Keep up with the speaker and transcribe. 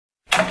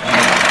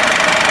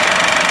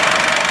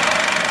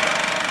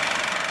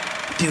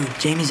Dude,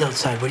 Jamie's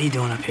outside. What are you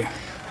doing up here?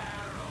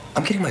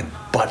 I'm getting my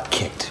butt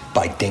kicked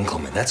by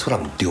Dinkelman. That's what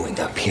I'm doing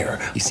up here.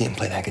 You see him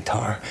play that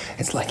guitar?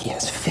 It's like he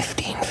has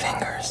 15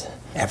 fingers.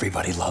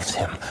 Everybody loves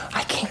him.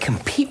 I can't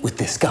compete with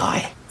this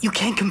guy. You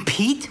can't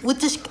compete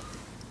with this?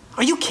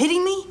 Are you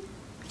kidding me?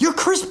 You're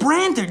Chris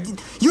Brander.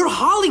 You're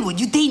Hollywood.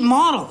 You date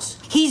models.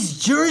 He's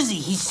Jersey.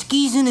 He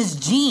skis in his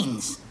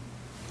jeans.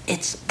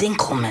 It's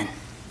Dinkelman.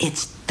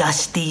 It's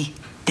Dusty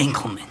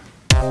Dinkelman.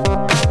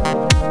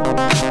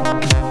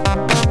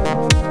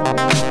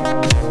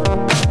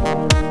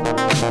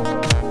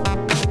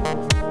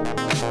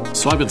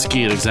 So I've been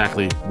skiing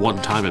exactly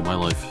one time in my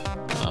life,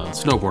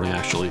 snowboarding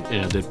actually,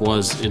 and it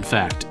was, in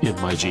fact, in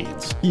my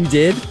jeans. You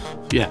did?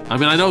 Yeah, I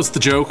mean, I know it's the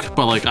joke,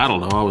 but like, I don't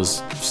know, I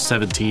was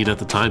 17 at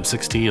the time,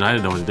 16, I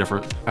didn't know any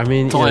different. I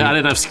mean, I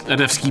didn't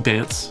have ski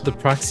pants. The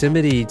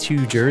proximity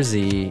to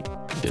Jersey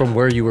from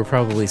where you were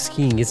probably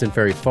skiing isn't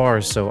very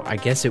far, so I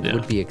guess it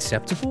would be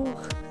acceptable?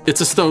 It's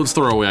a stone's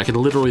throw away. I can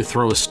literally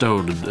throw a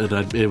stone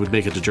and it would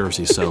make it to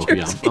Jersey. So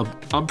Jersey. Yeah,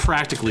 I'm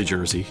practically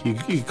Jersey. You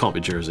can call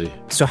me Jersey.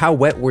 So how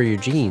wet were your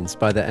jeans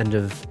by the end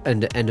of the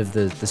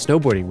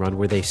snowboarding run?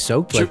 Were they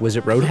soaked? Like, was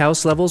it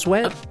Roadhouse levels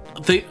wet?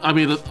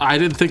 I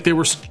didn't think they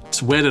were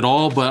wet at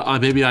all,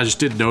 but maybe I just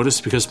didn't notice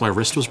because my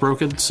wrist was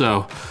broken.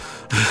 So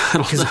I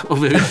don't know.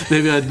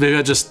 Maybe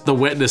I just, the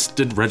wetness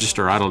didn't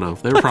register. I don't know.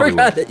 They were probably I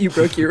forgot wet. that you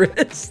broke your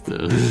wrist.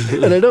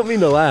 And I don't mean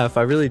to laugh.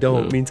 I really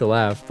don't mean to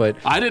laugh, but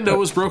I didn't know it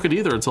was broken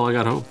either until I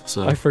got home.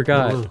 So I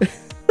forgot.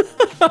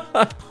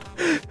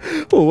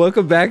 Well,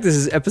 welcome back. This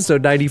is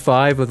episode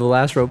 95 of the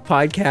Last Row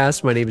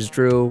Podcast. My name is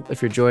Drew.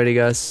 If you're joining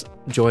us,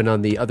 join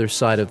on the other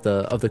side of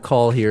the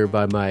call here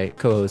by my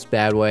co-host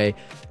Badway.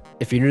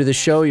 If you're new to the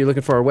show, you're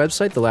looking for our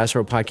website,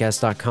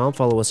 thelastrowpodcast.com.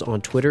 Follow us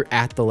on Twitter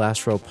at The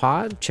Last Row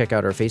Pod. Check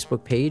out our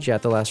Facebook page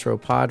at The Last Row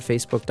Pod,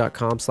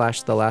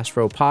 facebook.com/The Last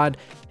Row Pod.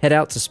 Head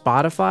out to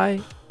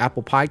Spotify,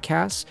 Apple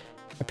Podcasts.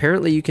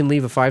 Apparently, you can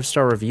leave a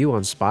 5-star review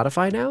on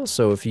Spotify now.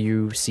 So if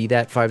you see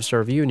that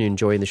 5-star review and you're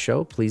enjoying the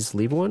show, please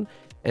leave one.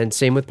 And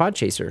same with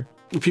Podchaser.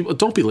 People,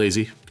 don't be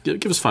lazy.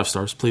 Give us 5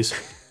 stars, please.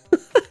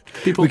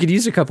 People, we could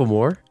use a couple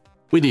more.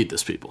 We need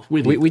this, people.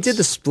 We did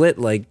the split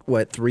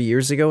 3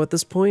 years ago at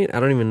this point?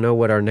 I don't even know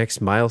what our next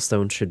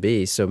milestone should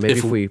be. So maybe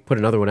if we put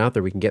another one out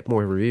there, we can get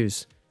more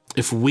reviews.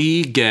 If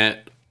we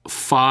get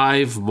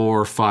 5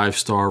 more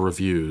 5-star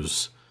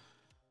reviews,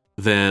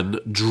 then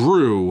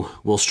Drew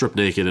will strip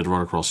naked and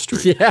run across the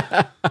street.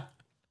 Yeah.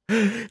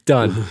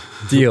 Done.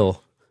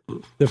 Deal.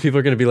 The people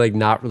are going to be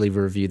not really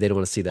review. They don't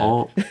want to see that.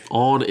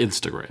 On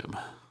Instagram.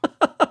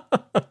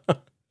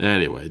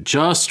 Anyway,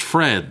 just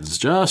friends,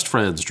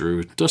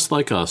 Drew. Just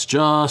like us,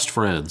 just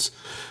friends.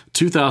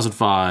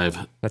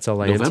 2005. That's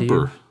all I am to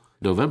you?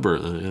 November.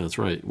 Yeah, that's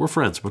right. We're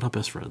friends. We're not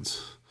best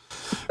friends.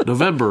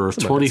 November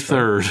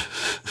 23rd.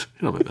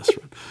 You're not my best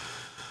friend.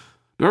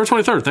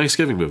 November 23rd,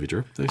 Thanksgiving movie,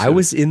 Drew. I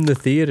was in the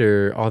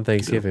theater on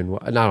Thanksgiving.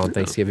 Yeah. Not on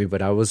Thanksgiving,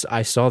 but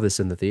I saw this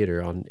in the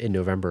theater in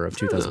November of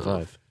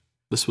 2005.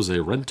 This was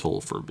a rental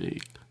for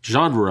me.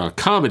 Genre,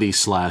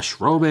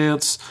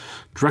 comedy/romance.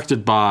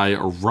 Directed by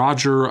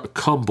Roger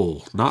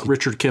Cumble. Not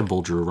Richard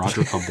Kimball, Drew.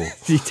 Roger Cumble.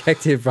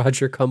 Detective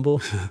Roger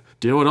Cumble.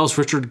 Do you know what else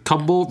Roger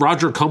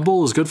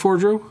Cumble is good for,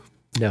 Drew?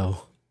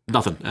 No.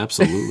 Nothing.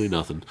 Absolutely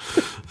nothing.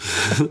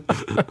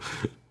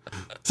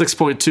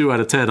 6.2 out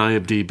of 10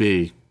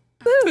 IMDb.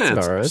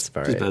 That's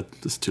about right.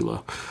 It's too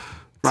low.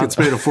 Rotten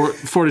Tomato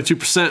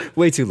 42%.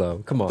 Way too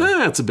low. Come on.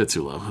 It's a bit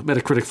too low.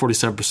 Metacritic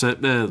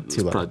 47%. It's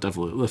probably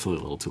definitely a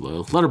little too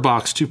low.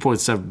 Letterboxd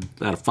 2.7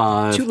 out of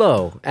 5. Too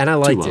low. And I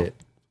liked it.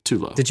 Too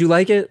low. Did you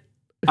like it?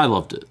 I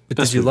loved it.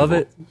 Did you love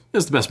it?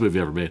 It's the best movie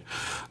ever made.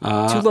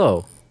 Too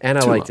low. And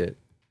I liked it.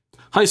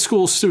 High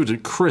school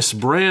student Chris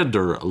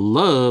Brander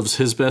loves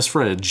his best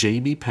friend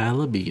Jamie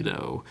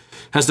Palomino.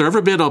 Has there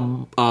ever been a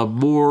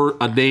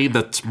name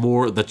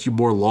that you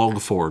more long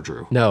for,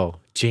 Drew? No,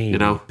 Jamie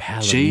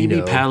Palomino.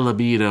 Jamie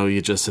Palomino.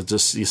 You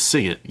just you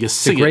sing it. You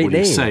sing it when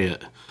you say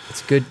it.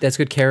 It's good. That's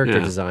good character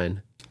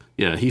design.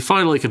 Yeah, he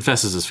finally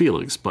confesses his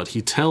feelings, but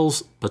she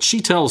tells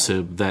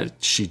him that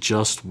she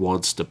just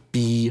wants to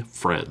be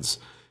friends,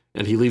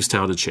 and he leaves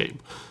town in shame.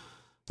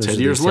 10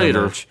 years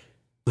later,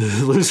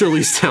 loser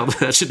leaves town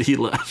match, and he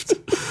left.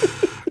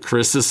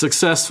 Chris is a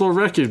successful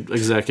record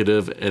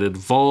executive and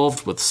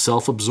involved with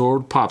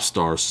self-absorbed pop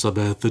star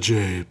Samantha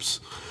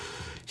James.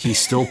 He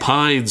still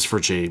pines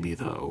for Jamie,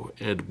 though,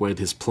 and when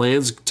his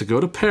plans to go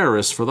to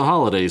Paris for the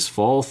holidays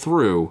fall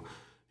through,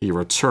 he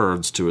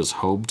returns to his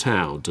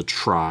hometown to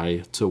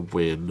try to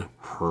win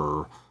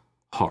her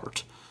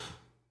heart.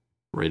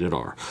 Rated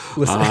R.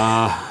 Listen,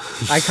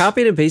 I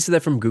copied and pasted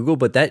that from Google,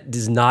 but that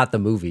is not the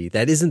movie.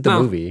 That isn't the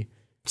movie.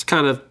 It's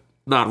kind of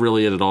not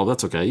really it at all.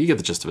 That's okay. You get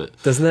the gist of it.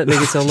 Doesn't that make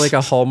it sound like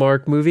a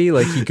Hallmark movie?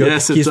 Like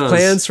yes, his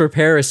plans for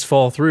Paris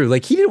fall through.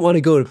 Like he didn't want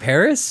to go to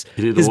Paris.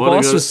 His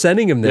boss was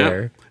sending him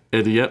there.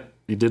 And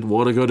he didn't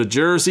want to go to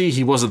Jersey.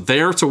 He wasn't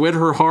there to win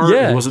her heart.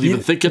 He wasn't even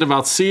thinking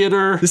about seeing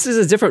her. This is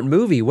a different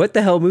movie. What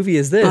the hell movie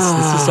is this?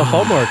 This is a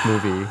Hallmark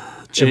movie.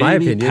 Jamie in my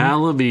opinion.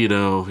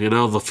 Palomino. You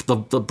know,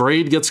 the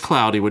brain gets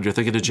cloudy when you're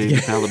thinking of Jamie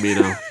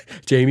Palomino.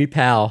 Jamie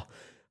Pal.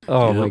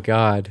 Oh my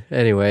God.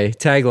 Anyway,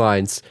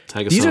 taglines.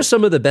 Tag us These are up.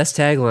 some of the best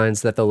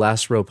taglines that the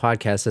Last Row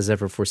podcast has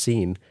ever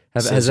foreseen,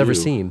 has ever you.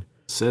 seen.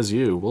 Says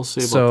you. We'll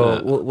see about So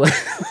that.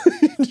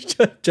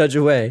 we'll judge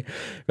away.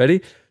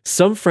 Ready?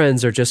 Some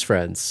friends are just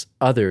friends.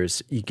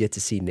 Others you get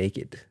to see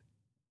naked.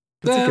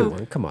 That's a good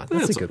one. Come on.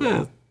 That's a good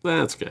one.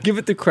 That's good. Give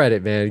it the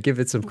credit, man. Give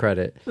it some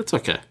credit. That's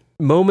okay.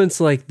 Moments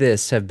like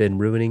this have been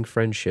ruining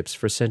friendships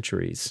for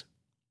centuries.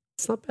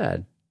 It's not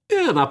bad.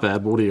 Yeah, not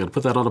bad. But what are you going to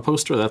put that on a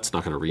poster? That's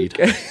not going to read.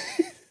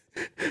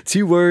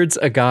 2 words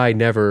a guy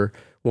never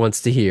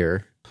wants to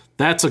hear.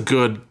 That's a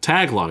good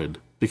tagline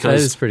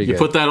because That is pretty you good.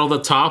 put that on the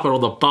top and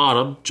on the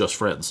bottom, just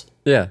friends.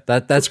 Yeah,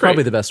 that's Great.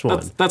 probably the best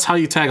one. That's how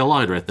you tag a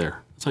line right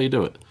there. That's how you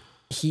do it.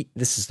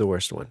 This is the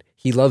worst one.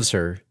 He loves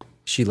her.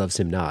 She loves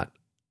him not.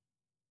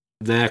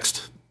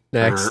 Next.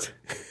 Next.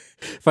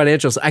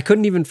 Financials. I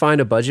couldn't even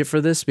find a budget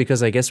for this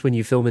because I guess when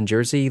you film in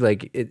Jersey,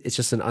 like it's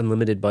just an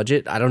unlimited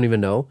budget. I don't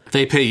even know.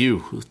 They pay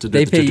you to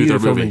They pay do you their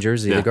to film movie. in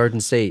Jersey, Yeah. the Garden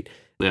State.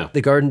 Yeah.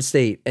 The Garden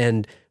State.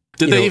 And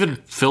Did you they know- even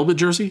film in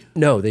Jersey?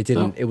 No, they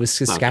didn't. No? It was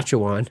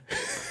Saskatchewan.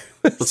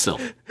 But still.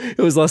 It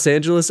was Los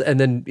Angeles and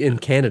then in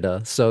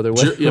Canada. So there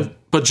was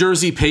But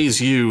Jersey pays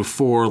you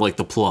for like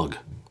the plug.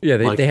 they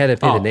had to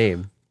pay oh, the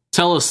name.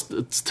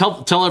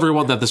 Tell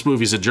everyone that this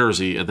movie's in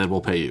Jersey, and then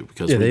we'll pay you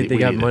because Yeah, we they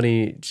got need it.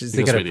 money. Just, they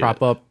Because got we to need prop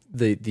it. up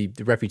the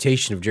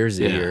reputation of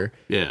Jersey here.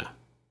 Yeah.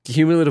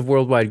 Cumulative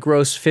worldwide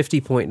gross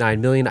 50.9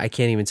 million. I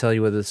can't even tell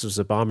you whether this was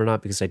a bomb or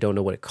not because I don't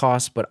know what it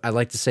cost, but I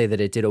like to say that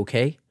it did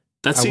okay.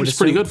 That I would seems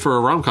pretty assume- good for a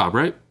rom-com,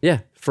 right? Yeah,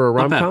 for a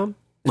Not bad. rom-com,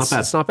 Not bad.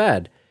 it's not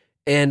bad.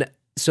 And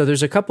so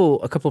there's a couple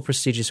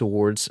prestigious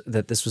awards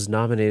that this was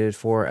nominated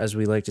for, as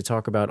we like to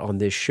talk about on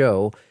this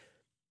show.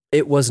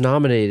 It was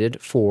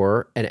nominated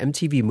for an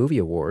MTV Movie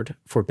Award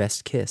for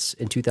Best Kiss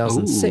in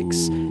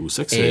 2006. Ooh,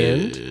 sexy.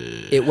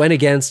 And it went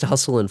against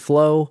Hustle and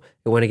Flow.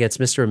 It went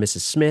against Mr. and Mrs.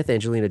 Smith,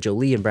 Angelina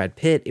Jolie and Brad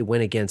Pitt. It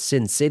went against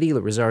Sin City,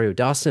 Rosario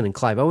Dawson and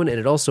Clive Owen. And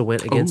it also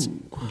went against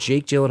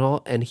Jake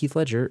Gyllenhaal and Heath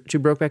Ledger to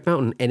Brokeback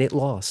Mountain. And it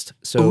lost.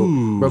 So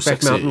Brokeback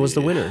sexy. Mountain was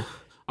the winner.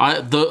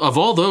 Of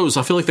all those,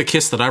 I feel like the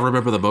kiss that I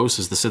remember the most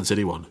is the Sin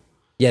City one.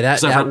 Yeah,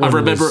 that I one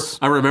remember was-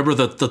 I remember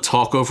the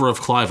talk over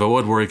of Clive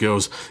Owen where he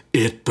goes,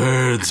 "It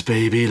burns,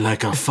 baby,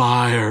 like a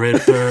fire.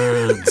 It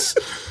burns,"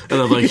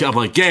 and I'm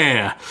like,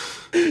 yeah,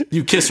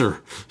 you kiss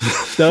her.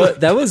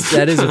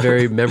 that is a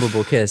very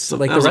memorable kiss.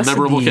 Like That the was a rest of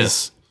memorable these,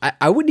 kiss.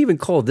 I wouldn't even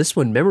call this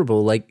one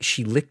memorable. Like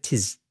she licked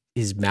his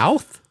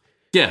mouth.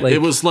 Yeah, Like-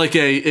 it was what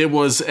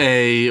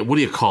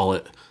do you call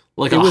it?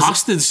 Like a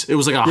hostage. It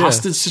was like a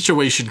hostage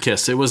situation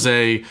kiss. It was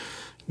a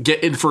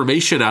get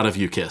information out of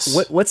you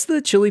kiss. What's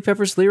the Chili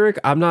Peppers lyric?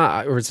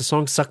 Or it's a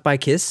song "Suck My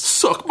Kiss."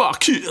 Suck my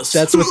kiss.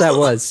 That's what that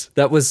was.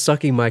 That was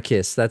sucking my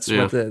kiss. That's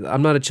Yeah. what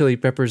I'm not a Chili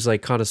Peppers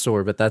like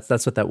connoisseur, but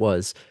that's what that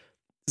was.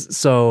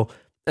 So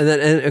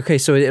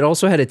so it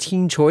also had a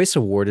Teen Choice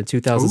Award in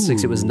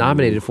 2006. It was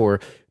nominated for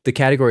the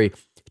category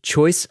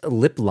Choice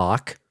Lip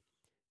Lock.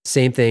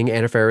 Same thing,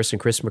 Anna Faris and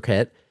Chris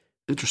Marquette.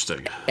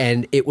 Interesting.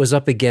 And it was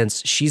up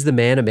against She's the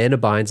Man, Amanda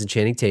Bynes and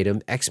Channing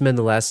Tatum, X-Men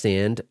The Last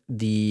Stand,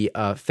 the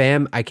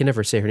I can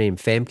never say her name,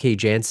 Famke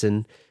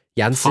Janssen.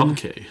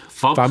 Famke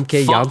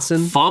Janssen?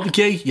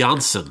 Famke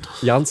Janssen.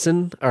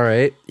 Janssen, all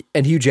right.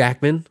 And Hugh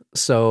Jackman.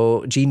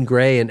 So Jean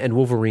Grey and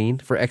Wolverine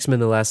for X-Men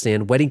The Last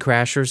Stand, Wedding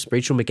Crashers,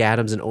 Rachel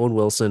McAdams and Owen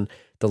Wilson,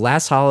 The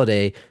Last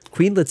Holiday,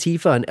 Queen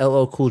Latifah and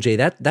LL Cool J.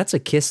 That's a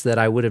kiss that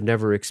I would have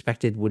never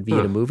expected would be in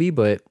a movie,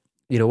 but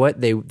you know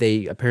what?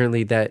 They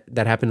apparently that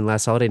happened in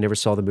Last Holiday. Never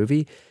saw the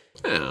movie,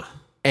 Yeah.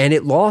 and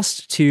it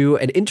lost to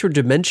an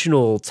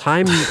interdimensional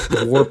time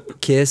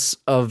warp kiss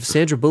of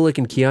Sandra Bullock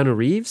and Keanu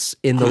Reeves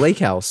in The Lake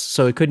House.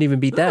 So it couldn't even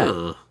beat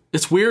that.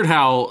 It's weird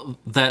how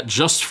that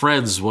Just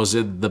Friends was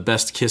in the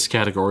best kiss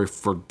category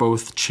for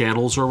both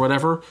channels or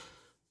whatever,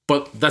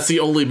 but that's the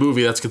only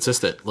movie that's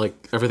consistent. Like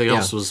everything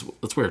else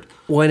that's weird.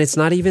 When it's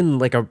not even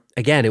like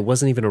it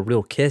wasn't even a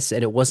real kiss,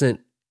 and it wasn't.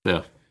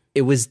 Yeah.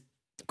 It was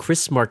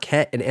Chris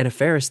Marquette and Anna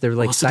Faris. They're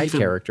like Was it side even-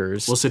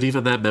 characters. Was it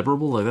even that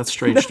memorable? Like that's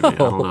strange to me. I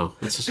don't know.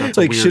 It's just that's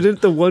a Like, weird.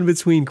 shouldn't the one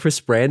between Chris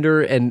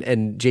Brander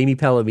and Jamie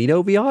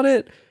Palomino be on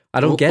it? I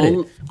don't get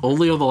it.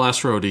 Only on The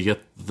Last Row do you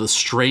get the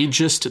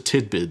strangest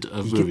tidbit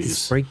of You get this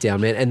movies.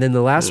 breakdown, man. And then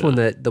the last one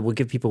that we'll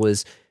give people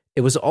is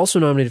it was also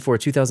nominated for a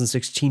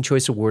 2006 Teen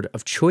Choice Award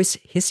of Choice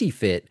Hissy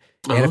Fit,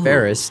 Anna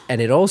Faris,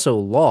 and it also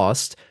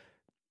lost.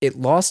 It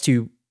lost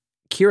to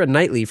Keira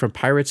Knightley from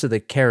Pirates of the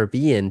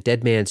Caribbean,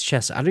 Dead Man's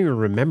Chest. I don't even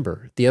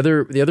remember. The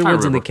other ones in the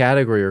remember.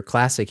 category are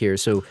classic here.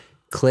 So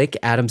Click,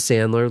 Adam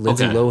Sandler,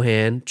 Lindsay Okay.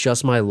 Lohan,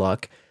 Just My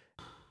Luck,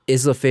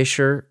 Isla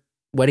Fisher,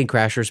 Wedding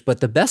Crashers. But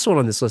the best one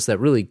on this list that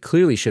really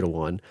clearly should have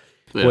won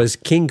was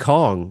King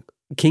Kong.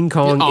 King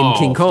Kong in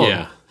King Kong.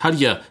 Yeah. How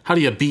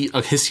do you beat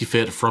a hissy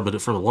fit from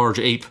a large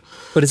ape?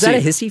 But is that a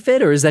hissy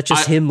fit, or is that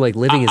just him like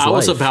living his I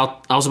life? was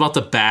about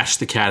to bash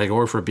the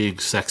category for being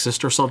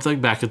sexist or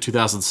something back in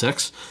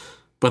 2006,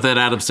 But then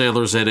Adam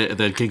Sandler's in it, and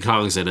then King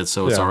Kong's in it,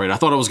 so it's all right. I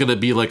thought it was going to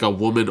be like a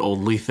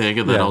woman-only thing,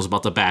 and then I was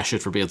about to bash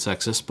it for being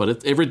sexist,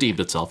 but it redeemed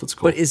itself. It's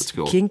cool. But is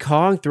King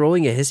Kong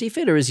throwing a hissy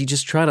fit, or is he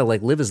just trying to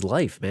like live his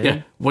life, man?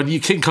 Yeah, when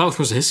King Kong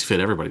throws a hissy fit,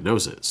 everybody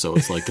knows it. So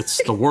it's like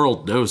the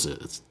world knows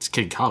it. It's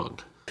King Kong.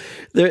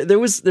 There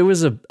was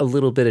a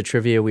little bit of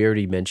trivia. We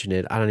already mentioned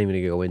it. I don't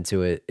even go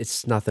into it.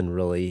 It's nothing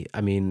really.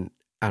 I mean,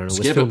 I don't know. It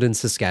was filmed in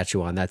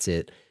Saskatchewan. That's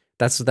it.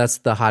 That's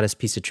the hottest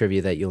piece of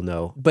trivia that you'll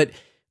know. But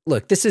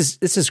look, this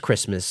is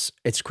Christmas.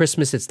 It's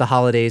Christmas. It's the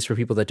holidays for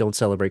people that don't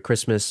celebrate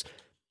Christmas.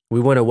 We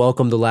want to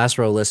welcome the Last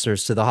Row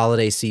listeners to the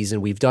holiday season.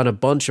 We've done a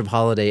bunch of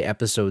holiday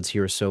episodes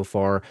here so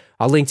far.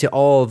 I'll link to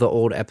all the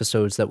old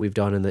episodes that we've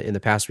done in the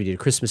past. We did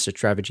Christmas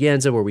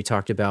Extravaganza, where we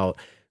talked about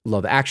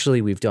Love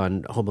Actually. We've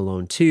done Home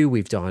Alone 2.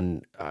 We've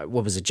done,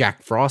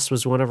 Jack Frost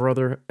was one of our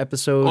other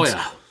episodes. Oh,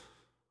 yeah.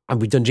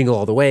 And we've done Jingle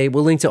All the Way.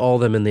 We'll link to all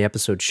of them in the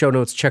episode show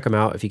notes. Check them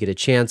out if you get a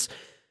chance.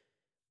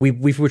 We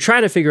were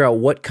trying to figure out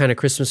what kind of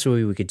Christmas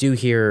movie we could do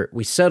here.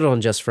 We settled on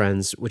Just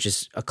Friends, which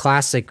is a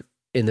classic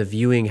in the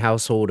viewing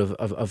household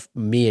of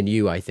me and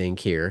you, I think,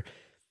 here.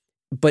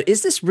 But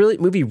is this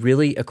movie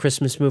really a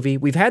Christmas movie?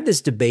 We've had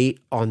this debate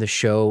on the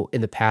show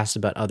in the past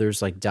about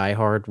others like Die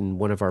Hard in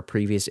one of our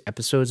previous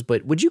episodes,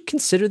 but would you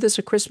consider this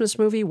a Christmas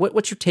movie?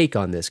 What's your take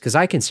on this? Because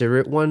I consider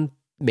it one,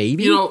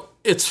 maybe.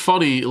 It's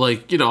funny,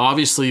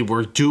 obviously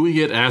we're doing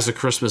it as a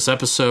Christmas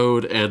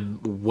episode,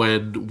 and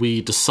when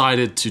we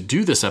decided to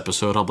do this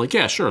episode, I'm like,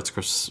 yeah, sure, it's a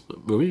Christmas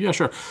movie, yeah,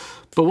 sure.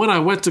 But when I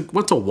went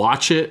to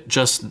watch it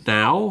just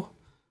now,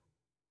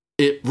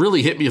 it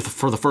really hit me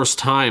for the first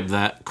time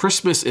that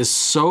Christmas is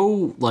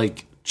so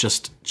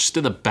just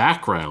in the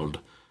background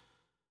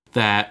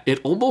that it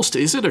almost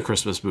isn't a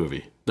Christmas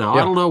movie. Now,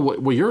 I don't know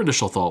what your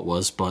initial thought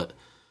was, but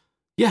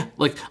yeah,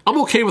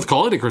 I'm okay with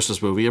calling it a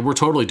Christmas movie, and we're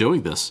totally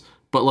doing this.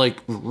 But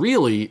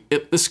really,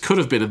 this could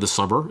have been in the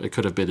summer. It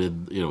could have been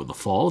in the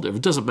fall.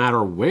 It doesn't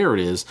matter where it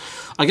is.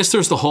 I guess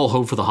there's the whole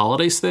Home for the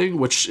Holidays thing,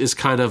 which is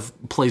kind of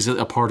plays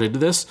a part into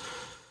this.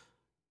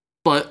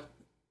 But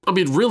I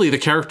mean, really, the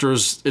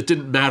characters, it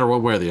didn't matter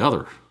one way or the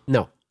other.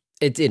 No,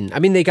 it didn't. I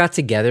mean, they got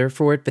together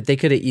for it, but they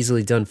could have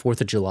easily done 4th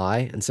of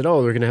July and said,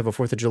 oh, we're going to have a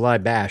 4th of July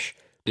bash.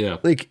 Yeah.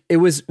 It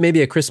was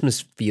maybe a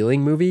Christmas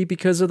feeling movie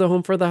because of the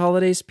Home for the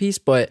Holidays piece,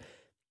 but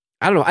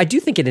I don't know. I do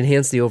think it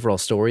enhanced the overall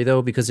story,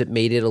 though, because it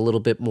made it a little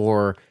bit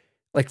more,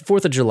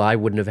 4th of July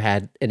wouldn't have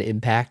had an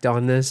impact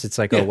on this. It's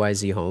oh, why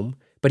is he home?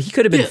 But he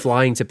could have been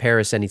flying to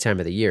Paris any time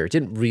of the year. It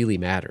didn't really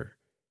matter.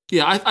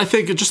 Yeah, I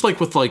think just with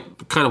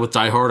with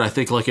Die Hard, I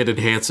think it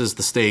enhances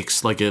the stakes.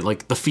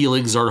 The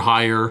feelings are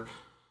higher,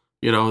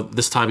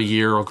 this time of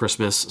year on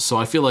Christmas. So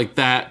I feel like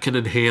that can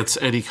enhance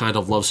any kind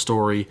of love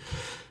story,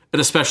 and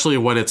especially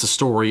when it's a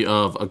story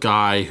of a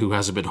guy who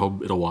hasn't been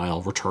home in a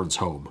while returns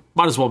home.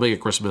 Might as well make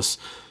it Christmas.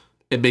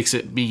 It makes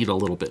it mean a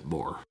little bit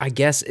more. I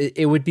guess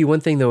it would be one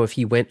thing though if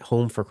he went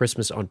home for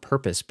Christmas on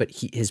purpose, but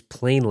his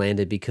plane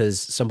landed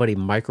because somebody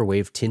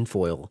microwaved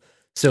tinfoil.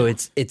 So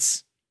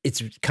it's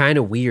kind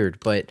of weird,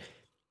 but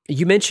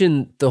you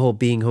mentioned the whole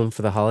being home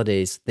for the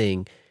holidays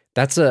thing.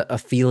 That's a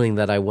feeling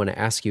that I want to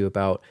ask you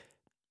about.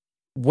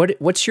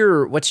 What's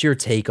your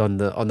take on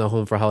the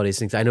home for holidays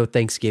things? I know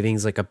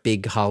Thanksgiving's a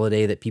big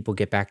holiday that people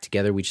get back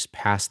together. We just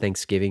passed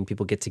Thanksgiving.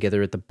 People get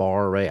together at the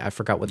bar, right? I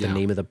forgot what the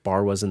name of the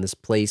bar was in this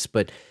place,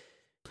 but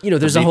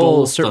there's a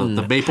whole certain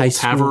the Maple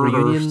Tavern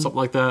reunion or something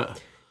like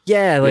that.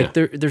 Yeah,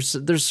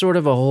 there's sort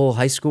of a whole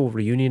high school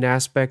reunion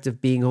aspect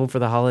of being home for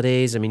the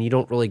holidays. I mean, you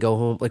don't really go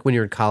home when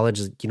you're in college.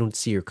 You don't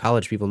see your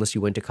college people unless you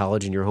went to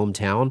college in your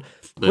hometown.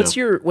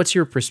 Yeah. What's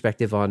your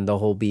perspective on the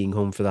whole being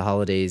home for the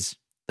holidays,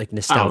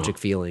 nostalgic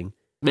feeling?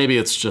 Maybe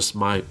it's just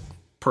my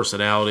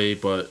personality,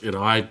 but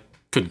I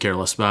couldn't care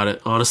less about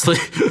it, honestly.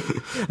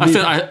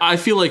 I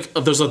feel like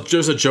there's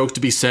a joke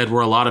to be said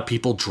where a lot of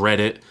people dread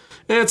it.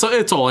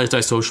 It's all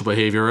antisocial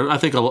behavior, and I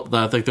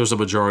think there's a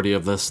majority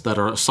of this that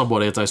are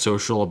somewhat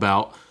antisocial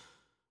about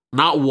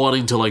not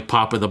wanting to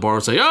pop in the bar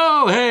and say,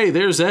 "Oh, hey,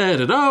 there's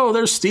Ed," and "Oh,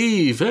 there's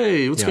Steve.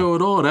 Hey, what's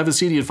going on? I haven't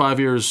seen you in 5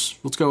 years.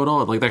 What's going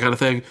on?" That kind of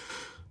thing.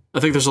 I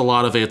think there's a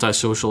lot of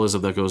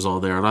antisocialism that goes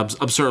on there, and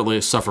I'm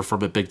certainly suffer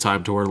from it big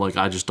time to where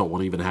I just don't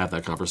want to even have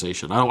that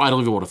conversation. I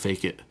don't even want to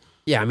fake it.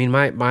 Yeah, I mean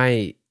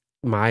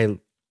my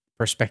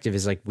perspective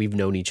is we've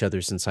known each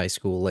other since high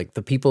school.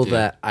 The people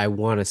that I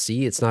want to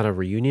see, it's not a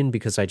reunion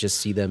because I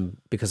just see them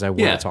because I want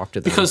to talk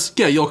to them. Because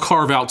you'll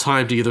carve out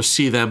time to either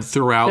see them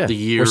throughout the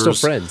years. We're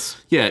still friends.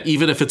 Yeah,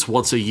 even if it's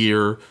once a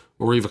year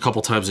or even a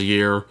couple times a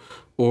year,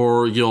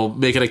 or you'll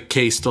make it a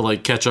case to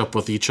catch up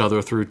with each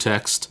other through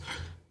text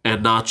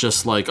and not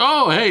just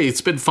oh, hey, it's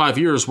been 5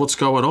 years. What's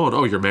going on?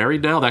 Oh, you're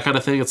married now? That kind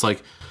of thing. It's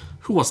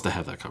who wants to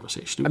have that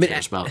conversation? Who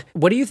cares about it?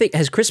 What do you think?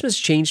 Has Christmas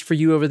changed for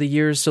you over the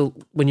years? So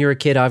when you're a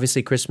kid,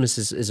 obviously Christmas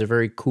is a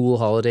very cool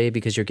holiday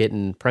because you're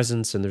getting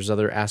presents and there's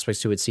other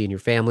aspects to it, seeing your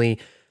family.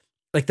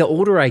 The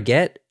older I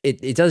get,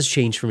 it does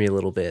change for me a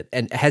little bit.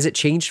 And has it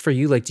changed for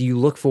you? Do you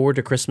look forward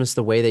to Christmas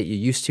the way that you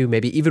used to?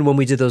 Maybe even when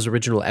we did those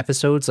original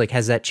episodes,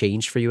 has that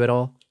changed for you at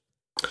all?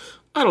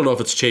 I don't know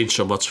if it's changed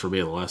so much for me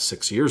in the last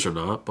 6 years or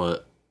not,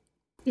 but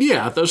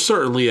yeah, there's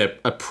certainly a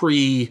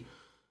pre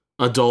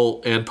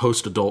adult and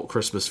post-adult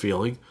Christmas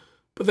feeling.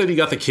 But then you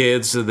got the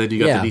kids, and then you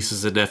got the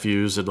nieces and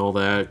nephews and all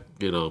that,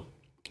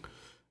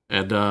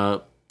 And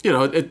the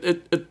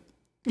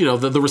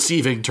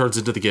receiving turns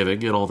into the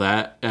giving and all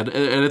that, and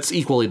it's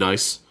equally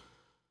nice.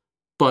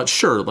 But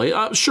sure,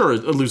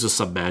 it loses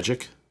some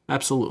magic.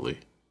 Absolutely.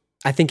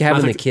 I think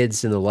having the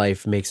kids in the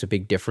life makes a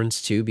big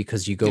difference too,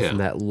 because you go from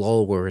that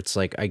lull where it's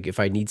like, if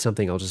I need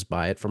something, I'll just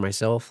buy it for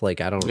myself.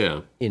 Like I don't,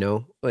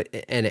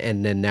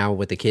 and then now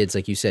with the kids,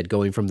 like you said,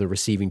 going from the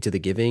receiving to the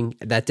giving,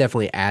 that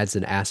definitely adds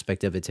an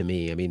aspect of it to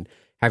me. I mean,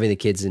 having the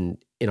kids in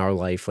our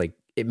life, like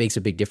it makes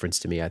a big difference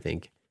to me, I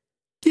think.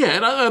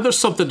 Yeah, and there's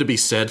something to be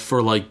said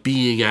for like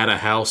being at a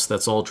house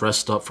that's all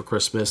dressed up for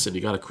Christmas and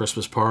you got a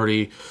Christmas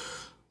party.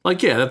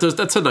 Like, yeah,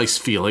 that's a nice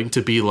feeling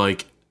to be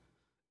like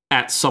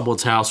at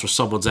someone's house or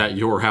someone's at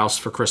your house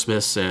for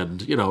Christmas,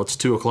 and it's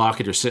 2:00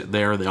 and you're sitting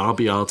there and the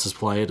ambiance is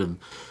playing and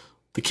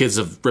the kids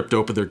have ripped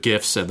open their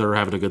gifts and they're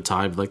having a good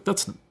time. Like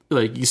that's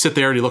like you sit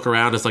there and you look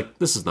around, it's like,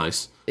 this is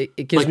nice.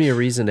 It gives me a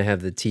reason to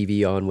have the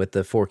TV on with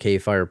the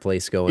 4K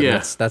fireplace going.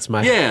 Yeah. That's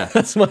my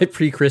that's my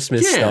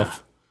pre-Christmas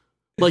stuff.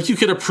 Like you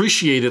can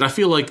appreciate it. I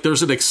feel like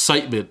there's an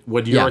excitement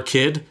when you're a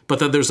kid, but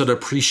then there's an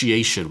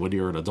appreciation when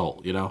you're an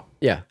adult,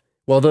 Yeah.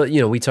 Well,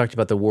 we talked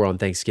about the war on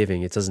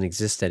Thanksgiving. It doesn't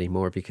exist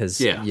anymore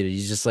because you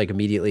just like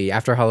immediately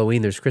after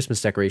Halloween, there's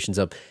Christmas decorations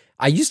up.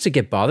 I used to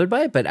get bothered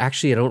by it, but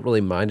actually I don't really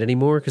mind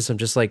anymore because I'm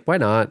just like, why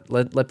not?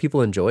 Let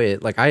people enjoy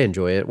it. Like I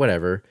enjoy it,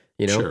 whatever,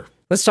 Sure.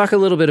 Let's talk a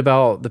little bit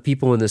about the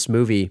people in this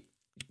movie.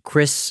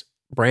 Chris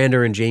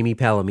Brander and Jamie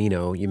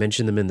Palomino. You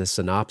mentioned them in the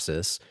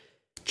synopsis.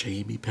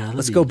 Jamie Palomino.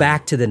 Let's go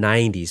back to the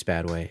 90s,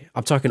 Badway.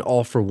 I'm talking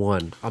All for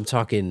One. I'm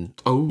talking,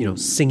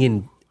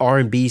 singing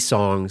R&B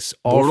songs,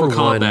 All Mortal for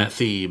Kombat One.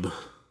 theme.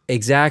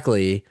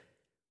 Exactly.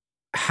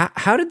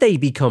 How did they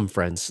become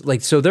friends?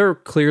 Like, so they're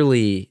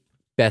clearly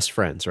best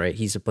friends, right?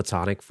 He's a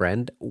platonic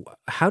friend.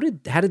 How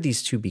did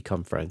these two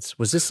become friends?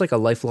 Was this like a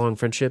lifelong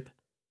friendship?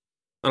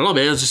 I don't know,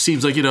 man. It just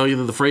seems like,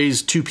 either the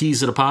phrase 2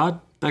 peas in a pod,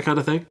 that kind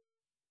of thing.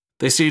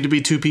 They seemed to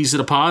be 2 peas in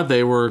a pod.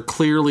 They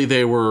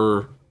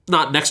were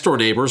not next door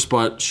neighbors,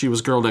 but she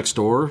was girl next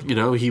door.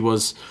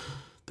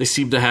 They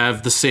seemed to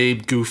have the same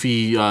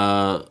goofy,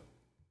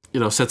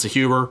 sense of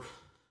humor.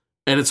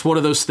 And it's one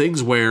of those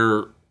things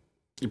where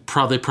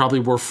they probably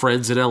were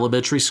friends in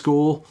elementary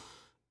school.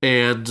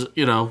 And,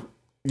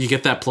 you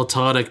get that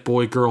platonic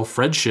boy-girl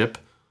friendship.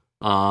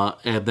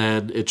 And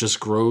then it just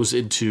grows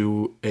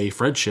into a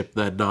friendship,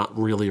 then not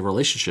really a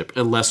relationship,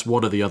 unless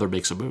one or the other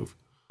makes a move.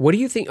 What do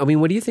you think? I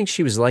mean, what do you think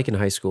she was like in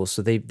high school?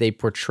 So they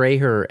portray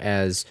her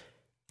as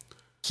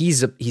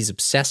he's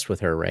obsessed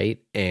with her, right?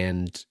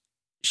 And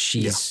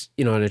she's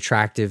an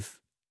attractive,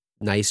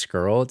 nice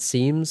girl. It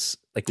seems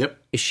like. Yep.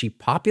 Is she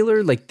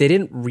popular? Like they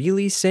didn't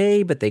really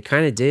say, but they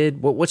kind of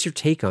did. What's your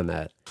take on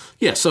that?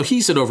 Yeah. So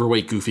he's an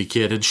overweight, goofy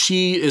kid, and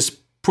she is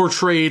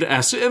portrayed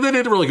as. And they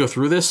didn't really go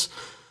through this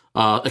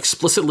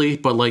explicitly,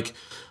 but like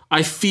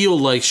I feel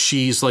like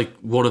she's like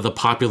one of the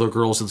popular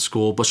girls in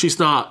school, but she's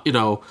not,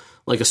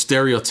 like a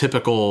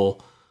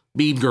stereotypical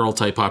mean girl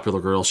type popular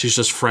girl. She's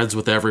just friends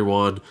with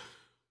everyone,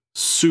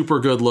 super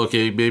good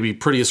looking, maybe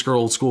prettiest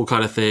girl in school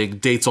kind of thing,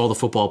 dates all the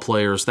football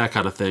players, that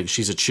kind of thing.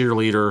 She's a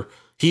cheerleader.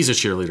 He's a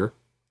cheerleader.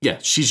 Yeah,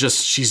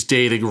 she's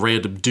dating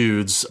random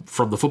dudes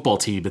from the football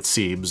team, it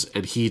seems,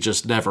 and he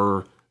just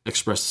never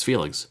expressed his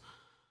feelings.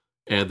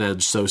 And then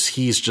so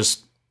he's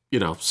just,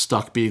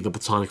 stuck being the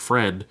platonic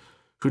friend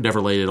who never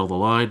laid it on the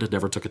line,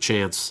 never took a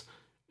chance,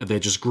 and they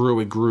just grew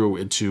and grew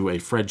into a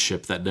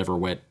friendship that never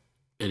went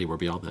anywhere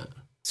beyond that.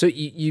 So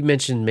you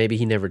mentioned maybe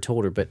he never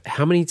told her, but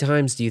how many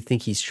times do you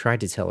think he's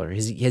tried to tell her?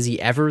 Has he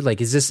ever, like,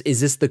 is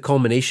this the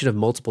culmination of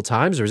multiple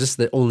times, or is this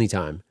the only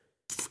time?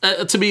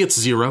 To me, it's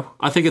 0.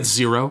 I think it's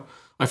 0.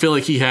 I feel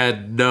like he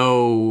had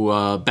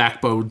no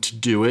backbone to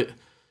do it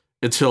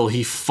until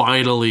he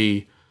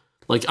finally,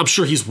 like, I'm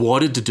sure he's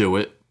wanted to do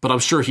it, but I'm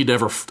sure he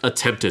never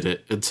attempted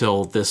it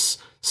until this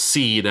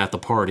scene at the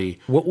party.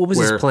 What was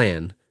his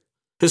plan?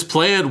 His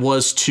plan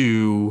was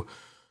to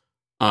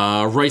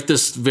write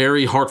this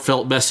very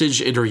heartfelt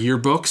message in her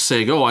yearbook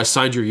saying, "Oh, I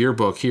signed your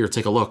yearbook. Here,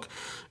 take a look."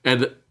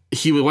 And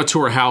he went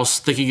to her house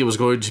thinking it was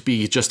going to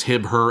be just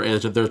him, her,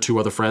 and their 2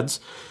 other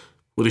friends.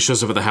 When he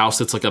shows up at the house,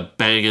 it's like a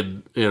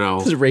banging,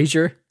 It's a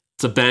rager.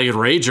 It's a banging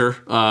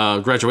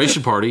rager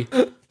graduation party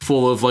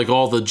full of like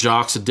all the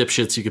jocks and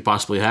dipshits you could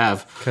possibly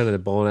have. Kind of the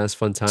ballin' ass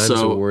fun times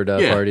award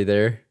party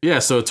there. Yeah,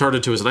 so it turned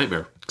into his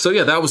nightmare. So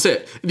yeah, that was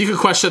it. And you could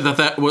question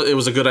that it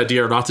was a good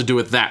idea or not to do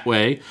it that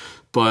way,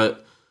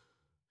 but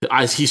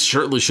he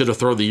certainly should have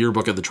thrown the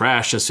yearbook in the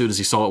trash as soon as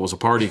he saw it was a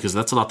party, because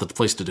that's not the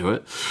place to do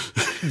it.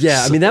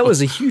 Yeah, I mean, that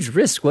was a huge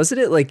risk, wasn't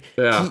it? Like,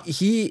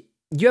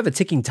 you have a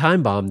ticking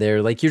time bomb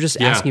there. Like, you're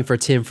just asking for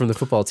Tim from the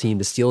football team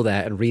to steal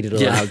that and read it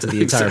aloud to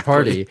the entire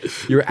party.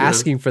 You're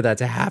asking for that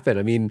to happen.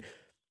 I mean,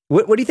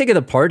 what do you think of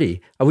the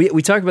party?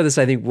 We talked about this,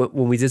 I think,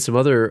 when we did some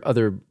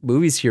other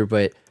movies here,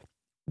 but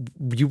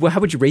how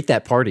would you rate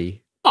that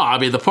party? Oh, I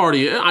mean, the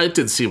party, it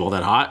didn't seem all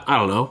that hot. I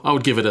don't know. I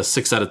would give it a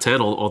 6 out of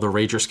 10 on the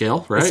Rager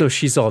scale, right? So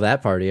she saw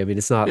that party. I mean,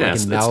 it's not like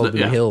in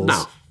Malibu Hills.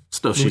 No.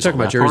 Snow We're sheets talking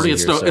on about that party.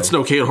 Jersey here, so. It's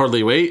no Can't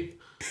Hardly Wait.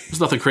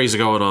 There's nothing crazy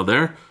going on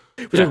there.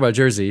 We're talking about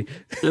Jersey.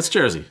 It's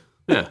Jersey.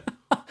 Yeah.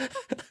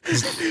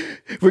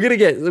 We're gonna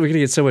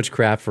get so much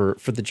crap for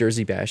the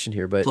Jersey bash in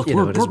here, but Look, you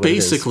know, we're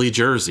basically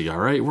Jersey, all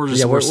right? We're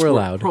just we're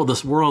allowed.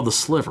 We're on the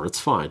sliver. It's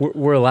fine.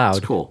 We're allowed.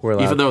 It's cool. We're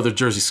allowed. Even though they're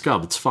Jersey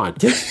scum, it's fine.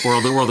 we're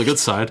on the good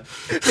side.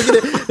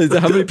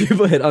 How many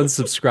people hit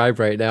unsubscribe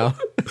right now?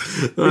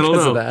 I don't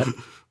know. Of that.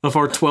 Of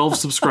our 12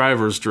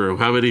 subscribers, Drew,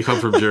 how many come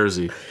from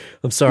Jersey?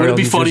 I'm sorry. Wouldn't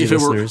it be funny if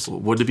listeners.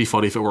 Wouldn't it be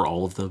funny if it were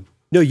all of them?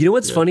 No, you know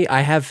what's funny?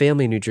 I have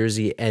family in New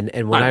Jersey, and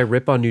when I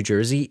rip on New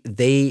Jersey,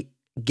 they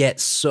get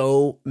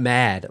so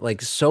mad,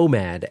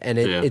 and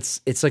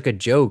it's like a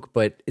joke,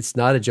 but it's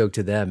not a joke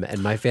to them,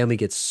 and my family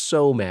gets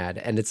so mad,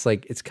 and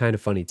it's kind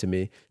of funny to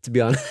me, to be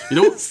honest.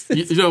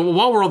 You know,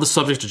 while we're on the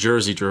subject of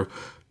Jersey, Drew,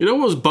 you know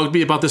what bugged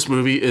me about this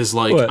movie is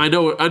like, what? I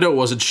know it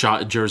wasn't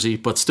shot in Jersey,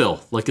 but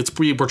still, like, it's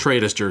being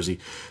portrayed as Jersey.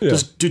 Yeah.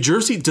 Do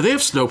they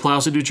have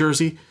snowplows in New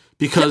Jersey?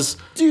 Because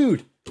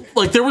dude,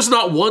 like, there was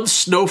not one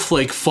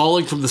snowflake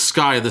falling from the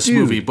sky in this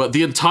movie, but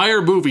the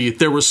entire movie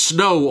there was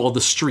snow on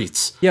the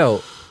streets.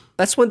 Yo,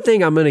 that's one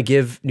thing I'm going to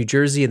give New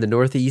Jersey and the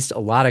Northeast a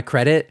lot of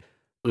credit.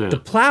 Yeah. The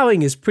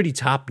plowing is pretty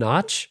top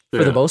notch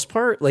for the most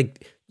part.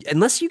 Like,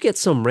 unless you get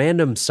some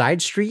random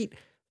side street,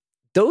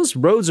 those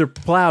roads are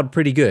plowed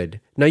pretty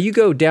good. Now, you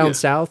go down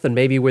south and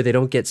maybe where they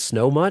don't get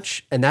snow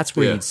much, and that's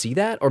where you'd see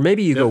that. Or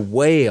maybe you go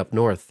way up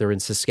north. They're in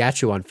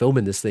Saskatchewan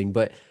filming this thing,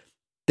 but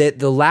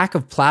the lack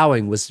of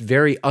plowing was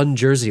very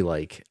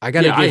un-Jersey-like. I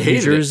got to give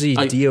New Jersey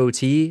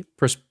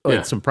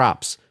DOT some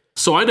props.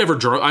 So I never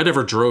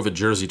drove in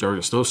Jersey during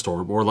a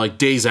snowstorm, or like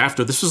days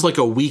after. This was like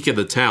a week in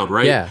the town,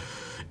 right? Yeah.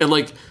 And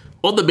like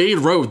on the main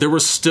road, there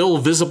was still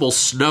visible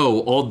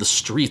snow on the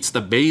streets,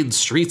 the main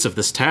streets of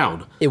this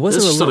town. It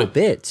wasn't a little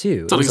bit,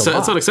 too. It's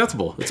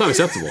unacceptable. It's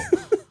unacceptable.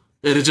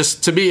 And it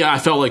just, to me, I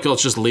felt like,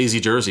 it's just lazy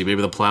Jersey.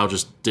 Maybe the plow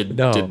just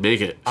didn't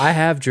make it. I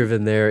have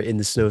driven there in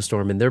the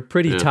snowstorm, and they're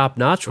pretty top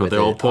notch with it.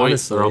 They're on point.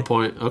 Honestly. They're on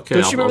point. Okay.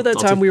 Don't you remember that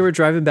time we were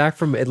driving back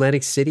from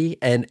Atlantic City,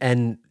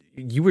 and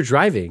you were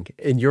driving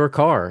in your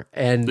car,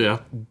 and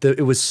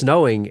it was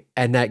snowing,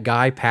 and that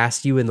guy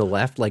passed you in the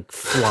left, like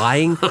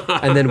flying,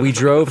 and then we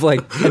drove like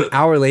an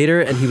hour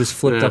later, and he was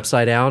flipped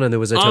upside down, and there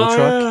was a tow truck.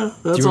 Yeah.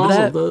 That's Do you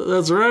remember awesome.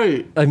 That's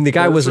right. I mean, the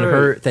guy wasn't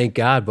hurt, thank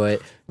God,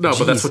 but no,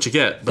 but that's what you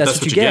get. That's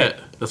what you get.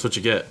 That's what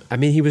you get. I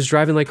mean, he was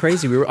driving like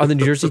crazy. We were on the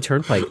New Jersey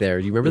Turnpike there.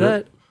 Do you remember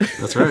that?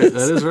 That's right.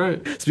 That is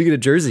right. Speaking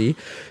of Jersey,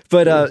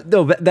 but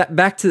no,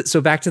 back to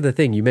the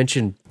thing you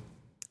mentioned.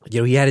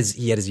 You know, he had his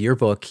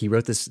yearbook. He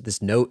wrote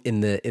this note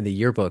in the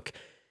yearbook.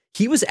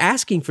 He was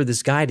asking for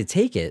this guy to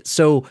take it.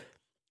 So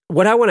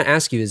what I want to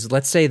ask you is,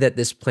 let's say that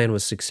this plan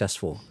was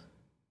successful.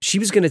 She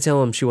was going to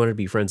tell him she wanted to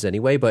be friends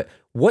anyway, but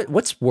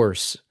what's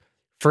worse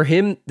for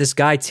him, this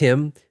guy,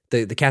 Tim,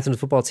 the captain of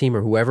the football team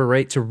or whoever,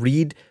 right, to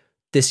read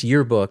this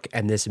yearbook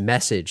and this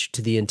message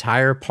to the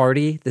entire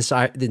party,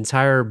 the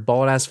entire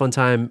bald ass fun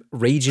time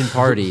raging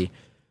party,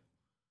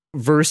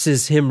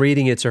 versus him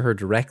reading it to her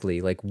directly?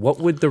 Like, what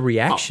would the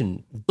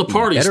reaction be? The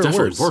party's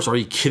definitely worse? worse. Are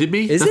you kidding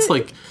me? Is That's it?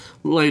 like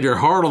laying your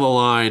heart on the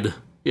line.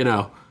 You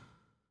know,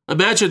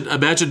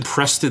 imagine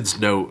Preston's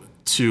note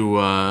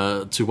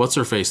to what's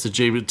her face, to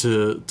Jamie,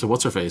 to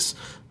what's her face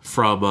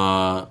from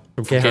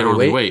Can't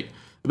Hardly Wait.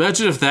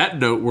 Imagine if that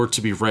note were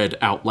to be read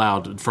out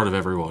loud in front of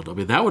everyone. I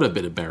mean, that would have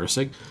been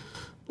embarrassing.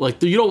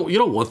 Like, you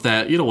don't want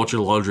that. You don't want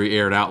your laundry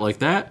aired out like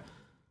that.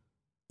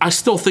 I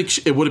still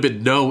think it would have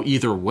been no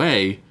either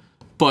way.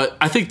 But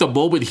I think the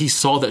moment he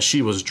saw that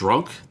she was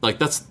drunk, like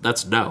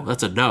that's no.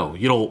 That's a no.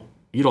 You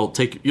don't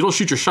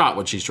shoot your shot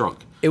when she's drunk.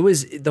 It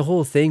was, the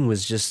whole thing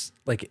was just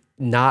like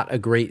not a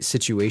great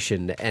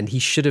situation, and he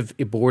should have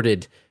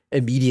aborted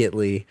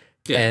immediately.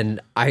 Yeah.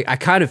 And I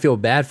kind of feel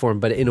bad for him,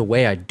 but in a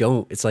way I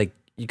don't. It's like,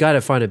 you got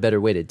to find a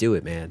better way to do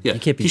it, man. Yeah, you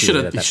can't be. He should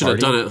have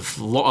done it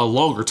a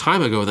longer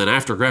time ago than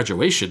after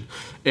graduation,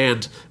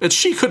 and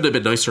she couldn't have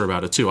been nicer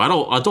about it too. I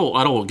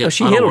don't get.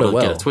 She I don't handled want it to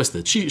well. get it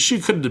twisted. She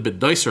couldn't have been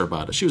nicer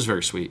about it. She was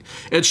very sweet,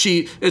 and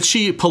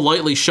she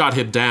politely shot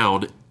him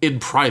down in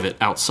private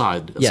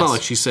outside. It's not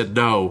like she said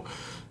no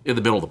in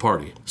the middle of the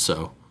party.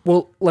 So,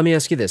 well, let me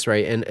ask you this,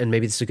 right? And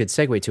maybe this is a good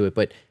segue to it,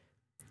 but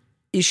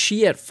is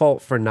she at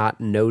fault for not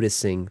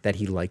noticing that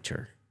he liked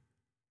her?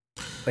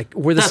 Like,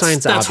 were the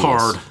signs obvious?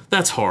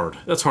 That's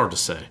hard to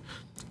say.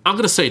 I'm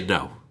going to say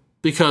no,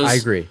 because I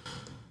agree.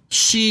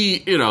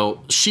 She's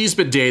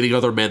been dating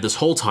other men this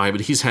whole time,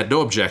 and he's had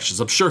no objections.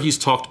 I'm sure he's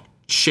talked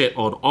shit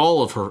on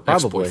all of her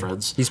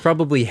ex-boyfriends. He's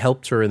probably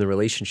helped her in the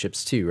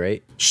relationships too,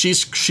 right?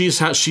 He's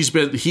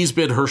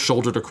been her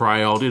shoulder to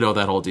cry on,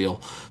 that whole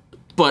deal.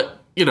 But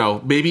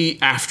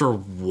maybe after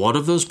one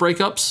of those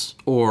breakups,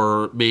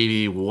 or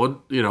maybe one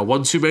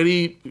too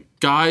many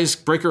guys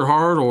break her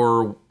heart,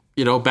 or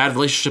bad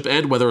relationship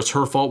end, whether it's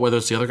her fault, whether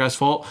it's the other guy's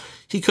fault,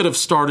 he could have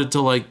started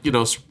to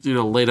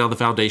lay down the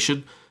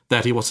foundation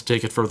that he wants to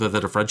take it further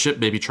than a friendship,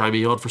 maybe try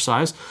me on for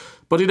size,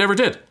 but he never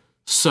did.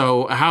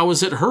 So how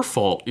is it her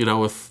fault?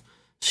 If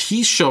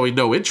he's showing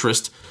no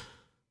interest,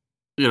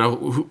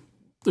 who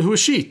is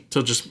she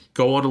to just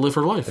go on and live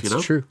her life?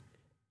 That's true.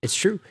 It's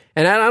true.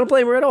 And I don't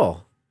blame her at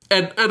all.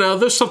 And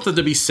there's something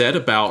to be said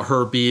about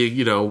her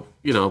being,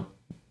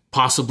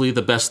 possibly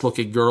the best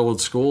looking girl in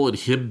school, and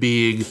him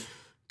being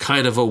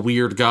kind of a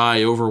weird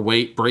guy,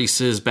 overweight,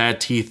 braces, bad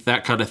teeth,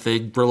 that kind of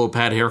thing, Brillo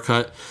pad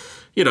haircut.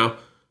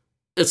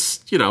 It's,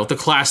 the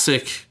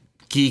classic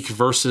geek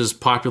versus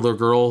popular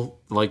girl.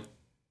 Like,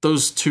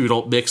 those two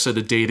don't mix in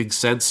a dating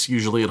sense,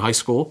 usually in high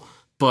school.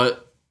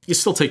 But you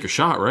still take your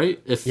shot,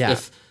 right?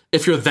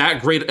 If you're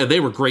that great, and they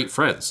were great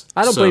friends.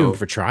 I don't blame him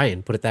for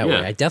trying, put it that way.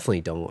 I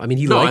definitely don't. I mean,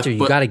 he liked her.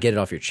 You got to get it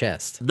off your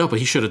chest. No, but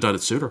he should have done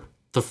it sooner.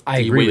 I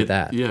agree with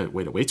that. Yeah,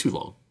 waited way too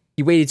long.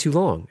 He waited too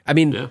long. I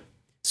mean,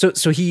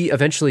 so he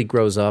eventually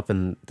grows up,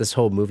 and this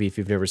whole movie, if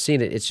you've never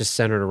seen it, it's just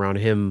centered around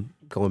him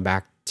going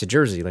back to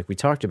Jersey, like we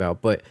talked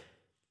about. But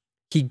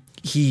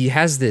he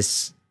has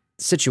this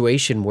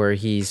situation where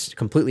he's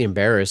completely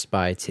embarrassed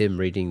by Tim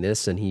reading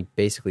this, and he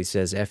basically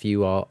says, "F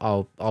you,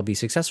 I'll be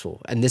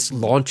successful." And this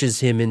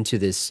launches him into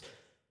this.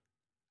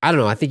 I don't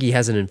know. I think he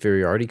has an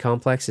inferiority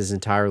complex his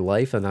entire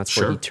life, and that's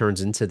where he turns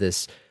into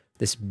this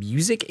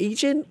music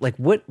agent. Like,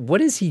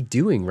 what is he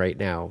doing right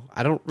now?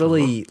 I don't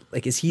really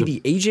like. Is he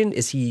the agent?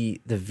 Is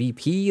he the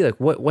VP? Like,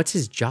 what's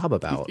his job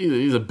about?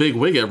 He's a big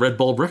wig at Red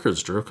Bulb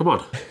Records, Drew. Come on,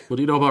 what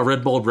do you know about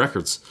Red Bulb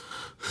Records?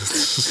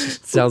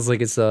 Sounds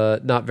like it's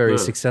not very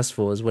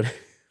successful, is what.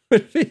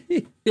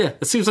 Yeah,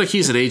 it seems like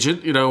he's an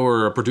agent,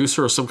 or a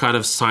producer or some kind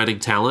of signing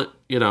talent.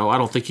 I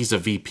don't think he's a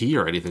VP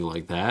or anything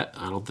like that.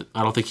 I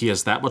don't think he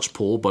has that much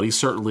pull, but he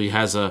certainly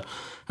has a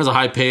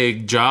high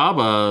paying job,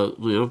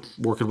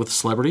 working with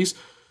celebrities.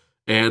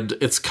 And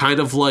it's kind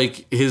of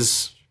like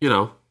his,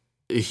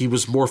 he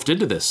was morphed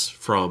into this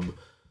from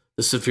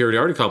this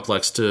inferiority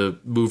complex to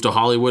move to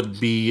Hollywood and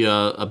be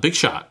a big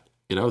shot.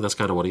 That's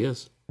kind of what he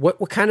is.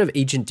 What kind of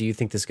agent do you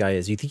think this guy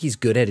is? Do you think he's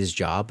good at his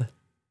job?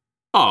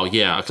 Oh,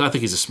 yeah, because I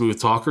think he's a smooth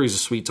talker. He's a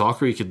sweet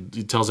talker. He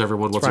tells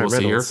everyone what he wants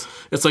to hear.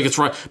 It's like, it's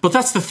right. But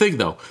that's the thing,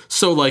 though.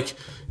 So, like,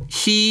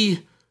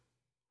 he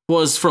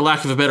was, for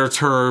lack of a better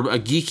term, a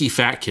geeky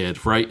fat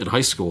kid, right, in high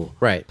school.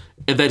 Right.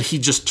 And then he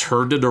just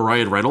turned into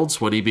Ryan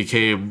Reynolds when he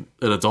became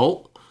an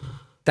adult.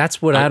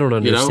 That's what I don't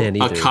understand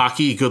either. A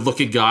cocky,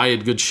 good-looking guy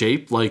in good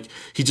shape. Like,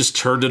 he just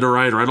turned into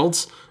Ryan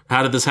Reynolds.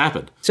 How did this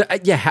happen? So,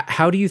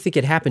 how do you think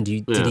it happened?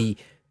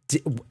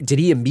 Did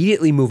he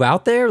immediately move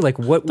out there? Like,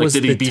 what was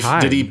the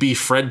time? Did he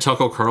befriend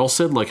Tucker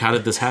Carlson? Like, how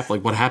did this happen?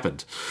 Like, what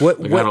happened? I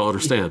don't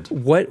understand.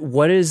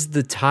 What is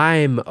the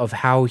time of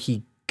how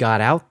he got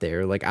out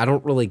there? Like, I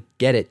don't really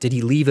get it. Did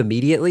he leave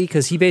immediately?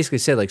 Because he basically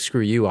said, like,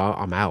 screw you,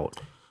 I'm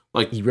out.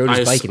 Like, he rode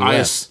his bike and he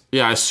left.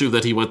 I assume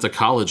that he went to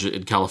college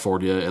in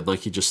California and, like,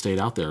 he just stayed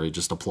out there. He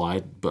just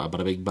applied,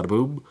 bada bing, bada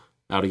boom,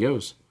 out he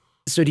goes.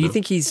 So do you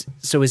think is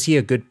he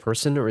a good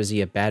person or is he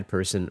a bad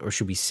person, or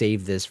should we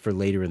save this for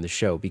later in the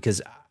show?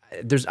 Because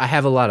I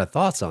have a lot of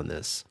thoughts on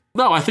this.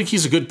 No, I think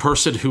he's a good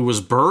person who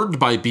was burned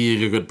by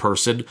being a good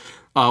person,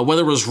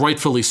 whether it was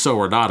rightfully so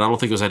or not. I don't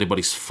think it was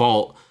anybody's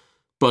fault,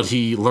 but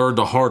he learned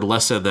a hard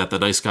lesson that the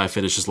nice guy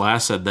finishes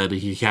last, and then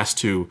he has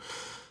to,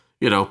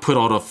 put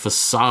on a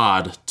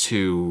facade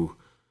to,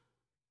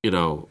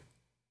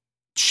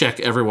 check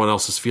everyone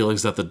else's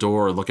feelings at the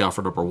door and look out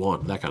for number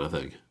one, that kind of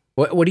thing.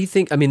 What do you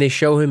think? I mean, they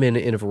show him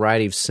in a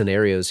variety of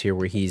scenarios here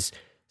where he's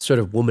sort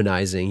of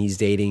womanizing. He's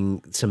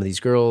dating some of these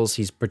girls.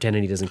 He's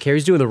pretending he doesn't care.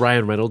 He's doing the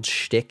Ryan Reynolds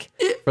shtick,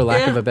 for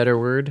lack of a better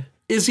word.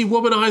 Is he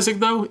womanizing,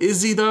 though?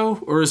 Is he, though?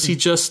 Or is he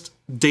just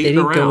dating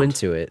around? They didn't go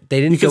into it.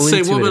 They didn't go into it.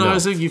 You could say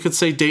womanizing. You could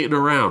say dating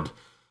around.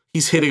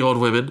 He's hitting on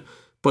women,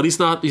 but he's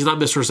not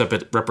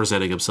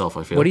misrepresenting himself,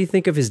 I feel. What do you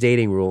think of his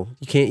dating rule?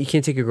 You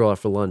can't take a girl out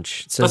for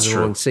lunch. It sends the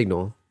wrong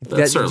signal.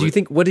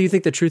 What do you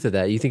think the truth of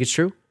that? You think it's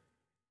true?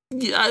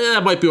 Yeah,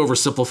 that might be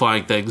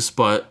oversimplifying things,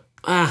 but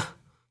I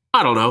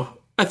don't know.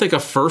 I think a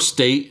first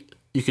date,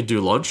 you could do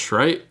lunch,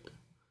 right?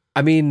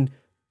 I mean,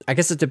 I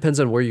guess it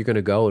depends on where you're going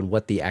to go and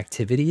what the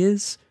activity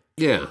is.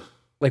 Yeah.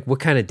 Like, what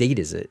kind of date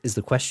is it, is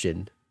the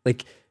question.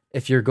 Like,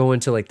 if you're going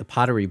to, like, the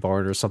Pottery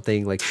Barn or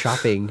something, like,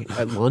 shopping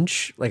at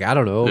lunch, like, I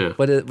don't know. Yeah.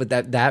 But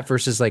that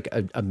versus, like,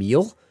 a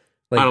meal?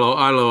 Like,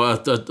 I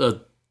don't know.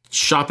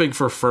 Shopping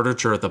for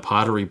furniture at the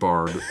Pottery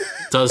Barn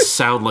does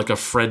sound like a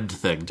friend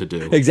thing to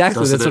do.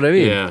 Exactly, that's what I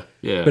mean.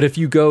 Yeah. But if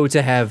you go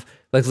to have,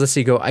 like, let's say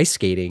you go ice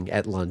skating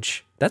at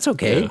lunch, that's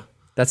okay. Yeah.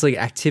 That's like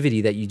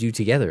activity that you do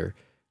together.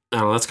 I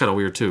don't know, that's kind of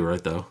weird too,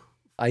 right, though?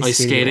 Ice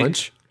skating at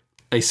lunch?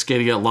 Ice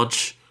skating at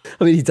lunch.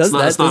 I mean, he does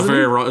that, it's not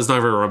very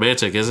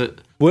romantic, is it?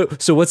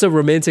 So what's a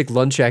romantic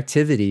lunch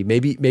activity?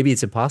 Maybe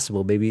it's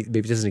impossible. Maybe it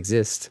doesn't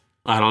exist.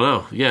 I don't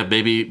know. Yeah,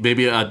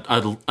 maybe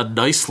a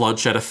nice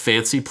lunch at a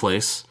fancy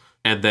place.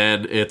 And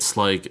then it's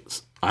like,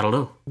 I don't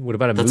know. What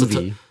about a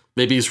movie?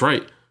 Maybe he's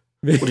right.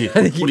 What are you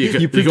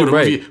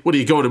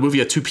going to a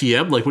movie at 2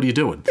 p.m.? Like, what are you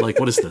doing? Like,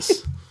 what is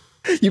this?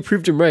 You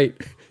proved him right.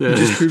 You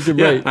just proved him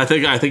right. I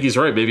think he's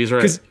right. Maybe he's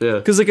right.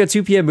 Because like a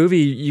 2 p.m. movie,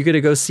 you're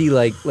gonna go see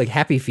like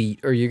Happy Feet,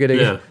 or you're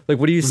gonna like,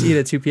 what do you see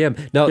at 2 p.m.?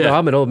 No,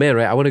 I'm an old man,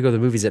 right? I want to go to the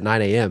movies at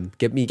 9 a.m.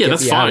 Get me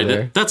that's fine. Out of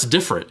there. That's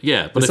different.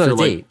 Yeah, but if you're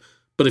like,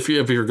 but if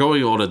you're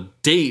going on a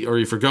date, or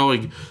if you're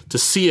going to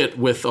see it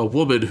with a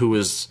woman who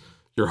is,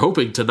 you're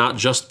hoping to not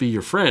just be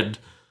your friend,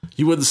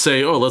 You wouldn't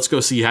say, "Oh, let's go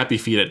see Happy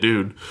Feet at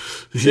noon."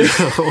 You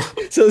know?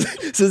 So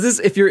this,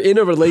 if you're in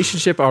a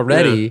relationship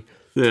already,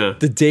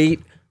 the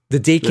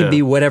date can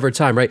be whatever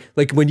time, right?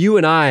 Like when you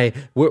and I,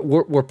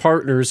 we're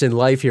partners in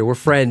life here. We're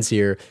friends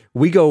here.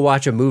 We go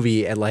watch a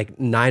movie at like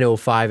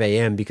 9:05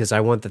 a.m. because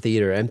I want the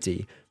theater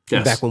empty.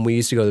 Yes. Back when we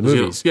used to go to the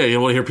movies. You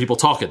don't want to hear people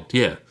talking.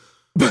 Yeah.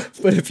 But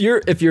if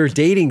you're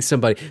dating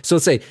somebody, so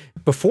let's say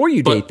before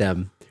you date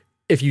them,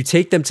 if you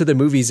take them to the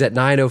movies at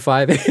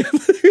 9:05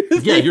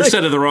 a.m. Yeah, you're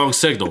sending the wrong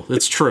signal.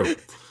 It's true.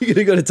 You're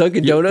gonna go to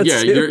Dunkin' Donuts.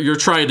 Yeah, you're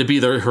trying to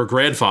be her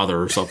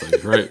grandfather or something,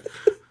 right?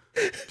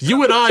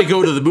 You and I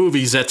go to the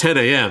movies at 10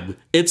 a.m.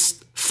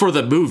 It's for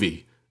the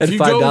movie. And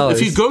 $5.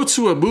 If you go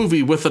to a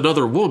movie with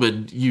another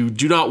woman you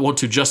do not want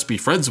to just be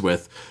friends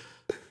with,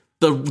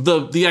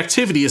 the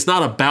activity is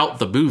not about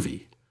the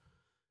movie.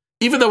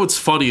 Even though it's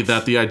funny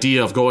that the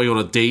idea of going on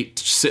a date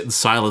to sit in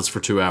silence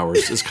for 2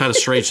 hours is kind of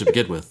strange to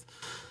begin with,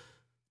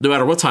 no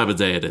matter what time of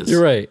day it is.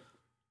 You're right.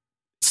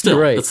 Still,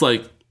 You're right. It's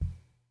like,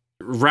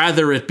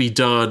 rather it be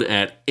done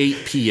at 8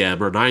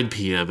 p.m. or 9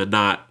 p.m. and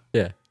not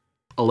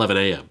 11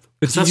 a.m.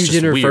 But do you do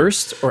dinner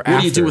first or after?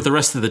 What do you do with the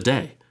rest of the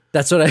day?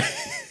 That's what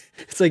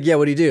it's like,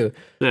 what do you do?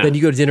 Yeah. Then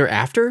you go to dinner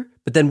after?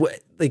 But then,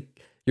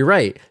 you're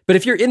right. But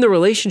if you're in the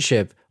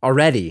relationship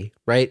already,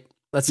 right?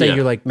 Let's say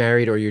you're like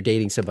married or you're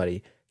dating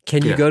somebody.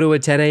 Can you go to a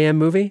 10 a.m.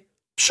 movie?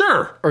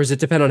 Sure. Or does it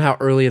depend on how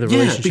early in the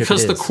relationship it is?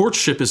 Because the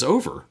courtship is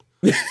over.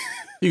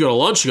 You go to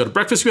lunch, you go to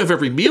breakfast, you have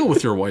every meal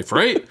with your wife,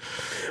 right?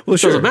 Well,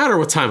 sure. Doesn't matter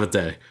what time of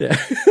day. Yeah.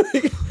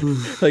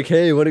 Like,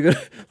 hey, want to go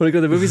to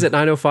the movies at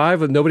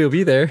 9:05 when nobody will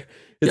be there?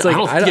 It's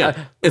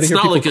it's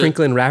not like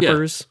crinkling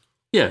wrappers.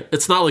 Yeah,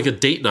 it's not like a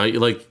date night.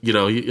 Like,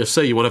 you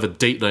say you want to have a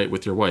date night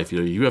with your wife.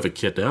 You have a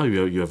kid now.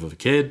 You have a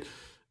kid.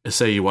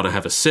 Say you want to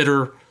have a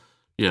sitter.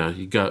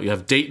 You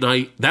have date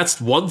night.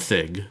 That's one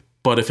thing.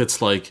 But if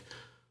it's like,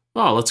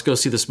 oh, let's go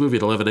see this movie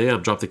at 11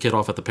 a.m., drop the kid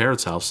off at the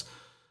parents' house,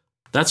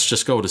 that's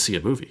just going to see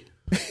a movie.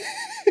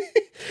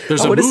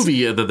 There's a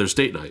movie and then there's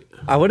date night.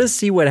 I want to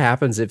see what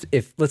happens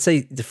if let's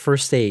say the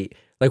first date,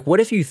 like what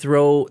if you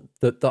throw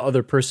the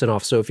other person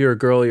off? So if you're a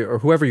girl or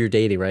whoever you're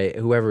dating, right,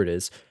 whoever it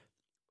is,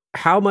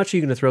 how much are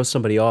you going to throw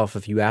somebody off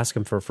if you ask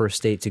them for a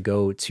first date to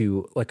go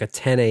to like a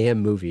 10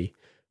 a.m. movie?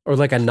 Or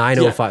like a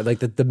 9:05, like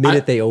the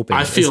minute they open.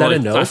 I feel is that like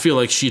a no? I feel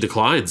like she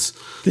declines.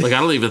 Like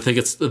I don't even think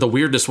it's the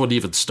weirdness wouldn't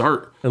even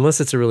start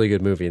unless it's a really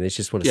good movie and they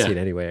just want to see it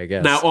anyway. I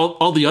guess. Now,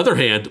 on the other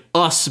hand,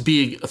 us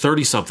being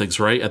 30 somethings,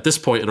 right at this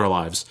point in our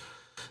lives,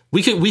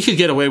 we could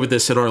get away with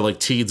this in our like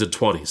teens and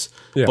 20s.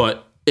 Yeah.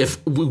 But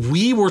if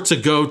we were to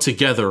go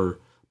together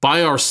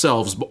by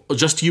ourselves,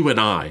 just you and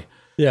I,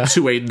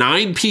 to a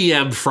 9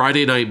 p.m.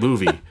 Friday night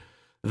movie,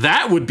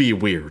 that would be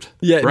weird.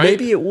 Yeah, right?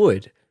 Maybe it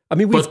would. I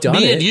mean, we've done it.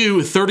 But me and you,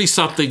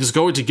 30-somethings,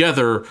 going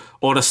together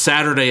on a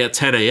Saturday at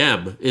 10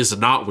 a.m. is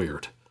not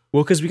weird.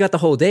 Well, because we got the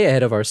whole day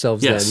ahead of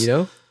ourselves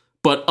then,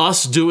 But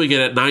us doing it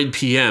at 9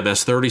 p.m.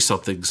 as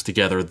 30-somethings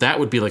together, that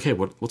would be like, hey,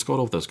 what's going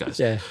on with those guys?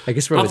 Yeah, I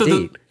guess we're on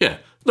a date.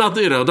 Not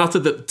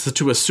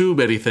to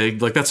assume anything.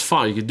 Like, that's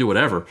fine. You can do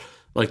whatever.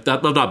 Like,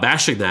 that, I'm not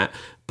bashing that.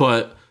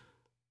 But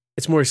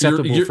it's more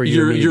acceptable for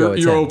you and me to go at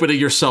 10. You're opening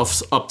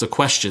yourself up to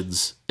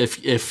questions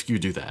if you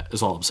do that,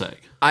 is all I'm saying.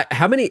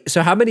 How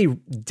many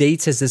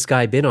dates has this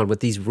guy been on with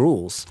these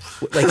rules?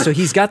 Like, so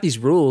he's got these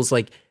rules.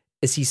 Like,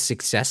 is he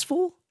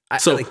successful?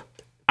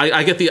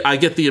 I get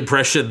the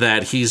impression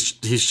that he's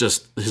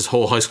just his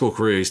whole high school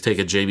career he's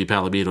taken Jamie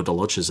Palomino to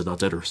lunches and not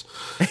dinners.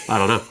 I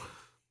don't know.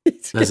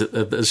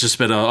 It's just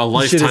been a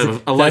lifetime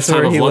of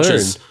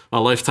lunches. A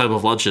lifetime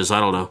of lunches.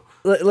 I don't know.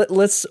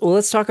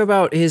 Let's talk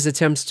about his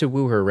attempts to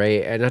woo her,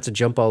 right? And not to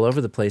jump all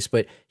over the place,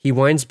 but he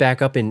winds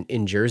back up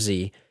in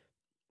Jersey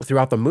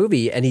throughout the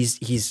movie, and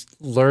he's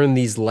learned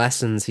these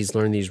lessons, he's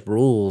learned these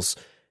rules.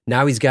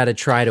 Now he's got to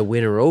try to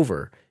win her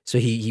over. So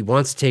he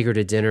wants to take her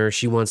to dinner.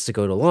 She wants to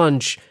go to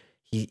lunch.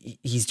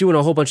 He's doing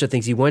a whole bunch of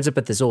things. He winds up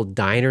at this old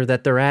diner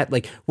that they're at.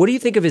 Like, what do you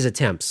think of his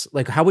attempts?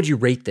 Like, how would you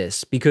rate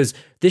this? Because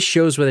this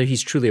shows whether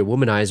he's truly a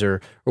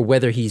womanizer or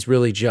whether he's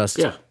really just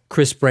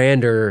Chris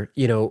Brander,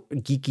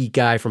 geeky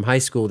guy from high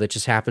school that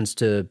just happens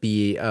to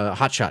be a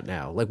hotshot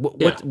now. Like,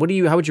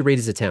 how would you rate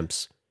his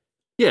attempts?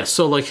 Yeah,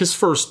 so like his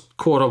first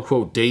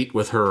quote-unquote date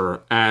with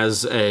her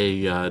as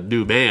a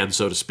new man,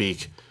 so to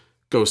speak,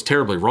 goes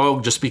terribly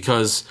wrong just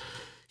because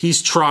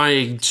he's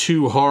trying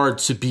too hard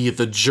to be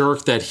the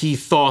jerk that he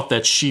thought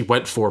that she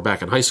went for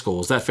back in high school.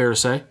 Is that fair to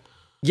say?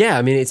 Yeah,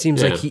 I mean, it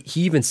seems like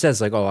he even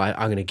says like, oh,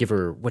 I'm going to give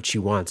her what she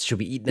wants. She'll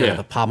be eating out of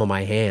the palm of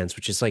my hands,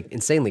 which is like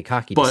insanely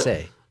cocky to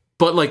say.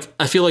 But like,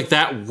 I feel like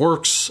that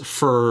works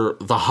for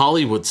the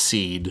Hollywood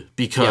scene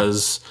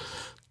because...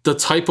 the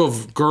type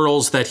of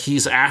girls that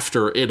he's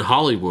after in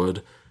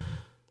Hollywood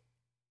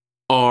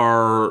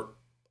are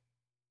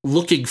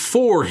looking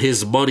for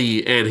his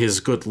money and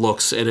his good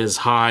looks and his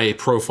high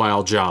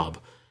profile job.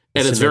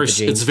 And it's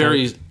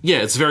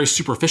very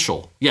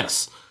superficial.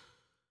 Yes.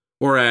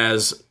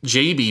 Whereas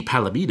Jamie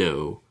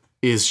Palomino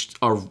is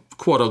a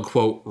quote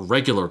unquote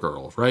regular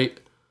girl, right?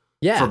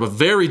 Yeah. From a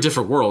very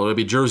different world. I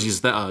mean,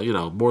 Jersey's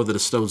more than a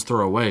stone's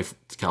throw away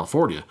to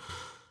California.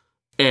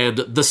 And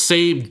the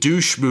same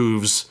douche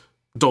moves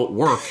don't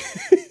work.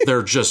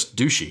 They're just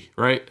douchey,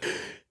 right?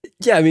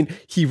 Yeah, I mean,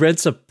 he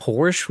rents a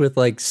Porsche with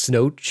like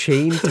snow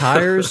chain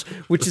tires,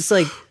 which is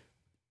like,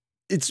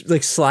 it's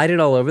like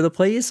sliding all over the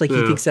place. Like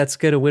he thinks that's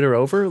going to win her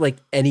over. Like,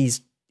 and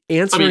he's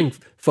answering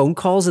phone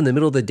calls in the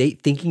middle of the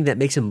date thinking that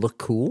makes him look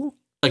cool.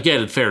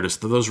 Again, in fairness,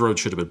 those roads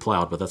should have been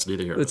plowed, but that's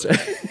neither here nor there.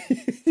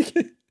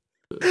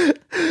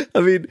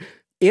 I mean,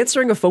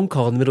 answering a phone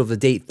call in the middle of the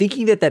date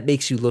thinking that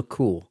makes you look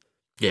cool.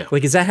 Yeah.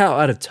 Like, is that how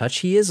out of touch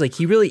he is? Like,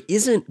 he really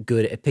isn't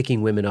good at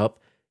picking women up.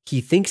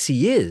 He thinks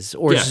he is,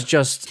 or is it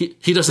just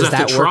he doesn't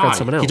have to try. On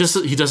someone else?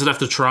 He doesn't have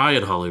to try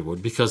in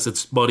Hollywood because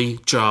it's money,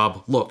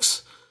 job,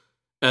 looks,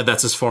 and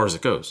that's as far as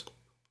it goes.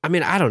 I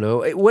mean, I don't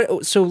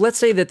know. So let's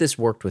say that this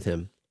worked with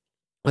him.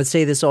 Let's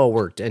say this all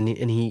worked, and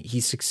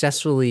he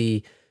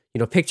successfully,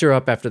 picked her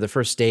up after the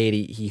first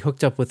date. He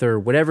hooked up with her.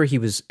 Whatever he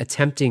was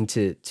attempting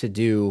to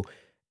do.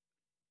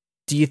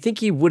 Do you think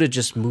he would have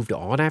just moved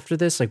on after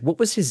this? Like, what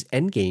was his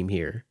end game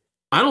here?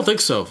 I don't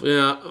think so.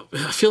 Yeah,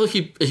 I feel like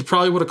he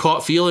probably would have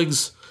caught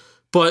feelings.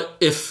 But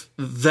if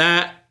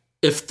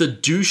the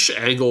douche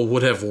angle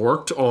would have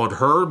worked on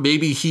her,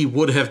 maybe he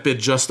would have been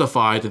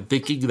justified in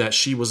thinking that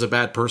she was a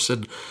bad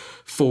person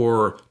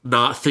for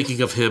not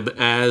thinking of him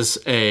as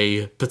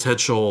a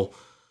potential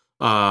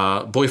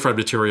boyfriend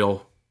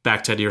material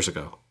back 10 years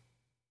ago.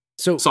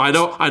 So I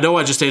know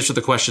I just answered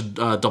the question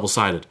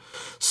double-sided.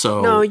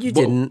 So no, you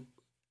didn't.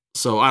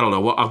 So I don't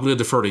know. Well, I'm going to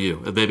defer to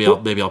you, and maybe I'll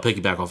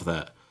piggyback off of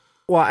that.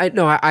 Well,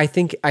 I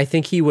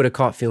think he would have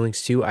caught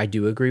feelings too. I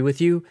do agree with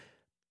you.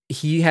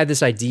 He had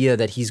this idea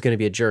that he's going to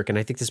be a jerk, and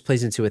I think this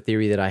plays into a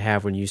theory that I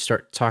have when you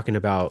start talking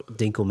about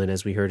Dinkelman,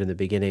 as we heard in the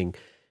beginning,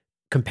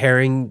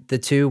 comparing the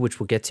two, which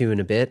we'll get to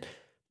in a bit.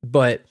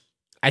 But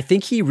I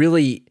think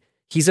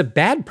he's a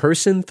bad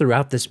person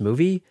throughout this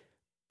movie,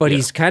 but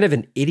he's kind of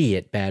an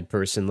idiot bad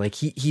person. Like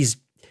he's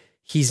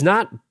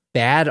not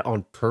bad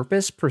on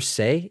purpose per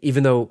se,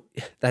 even though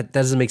that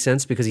doesn't make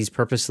sense because he's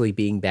purposely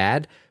being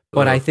bad.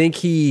 But I think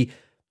he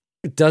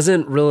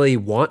doesn't really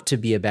want to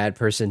be a bad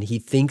person. He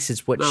thinks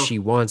it's what she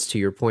wants, to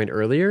your point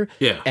earlier.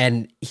 Yeah.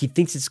 And he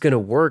thinks it's going to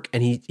work.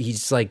 And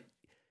he's like,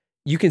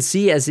 you can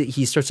see as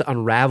he starts to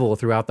unravel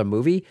throughout the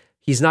movie,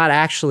 he's not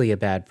actually a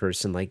bad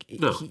person. Like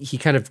he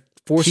kind of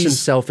forced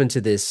himself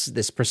into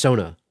this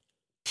persona.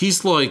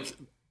 He's like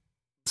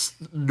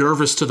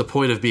nervous to the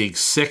point of being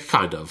sick,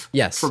 kind of.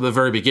 Yes. From the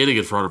very beginning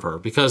in front of her,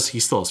 because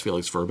he still has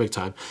feelings for her big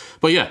time.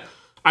 But yeah,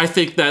 I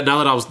think that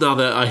now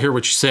that I hear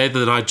what you say,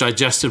 that I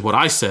digested what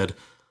I said,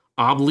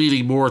 I'm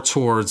leaning more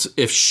towards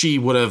if she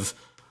would have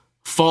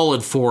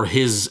fallen for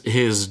his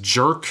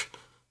jerk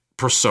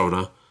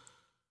persona,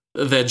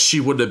 then she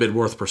wouldn't have been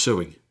worth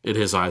pursuing in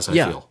his eyes, I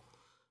feel.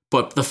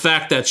 But the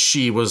fact that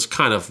she was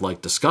kind of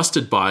like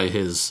disgusted by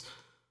his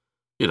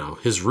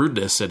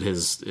rudeness and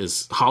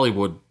his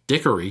Hollywood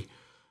dickery,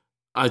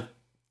 I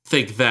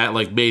think that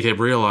like made him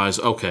realize,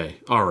 okay,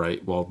 all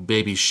right, well,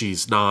 maybe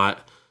she's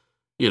not,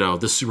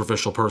 the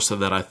superficial person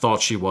that I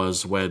thought she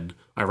was when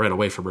I ran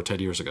away from her 10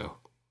 years ago.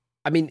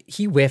 I mean,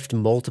 he whiffed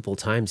multiple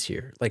times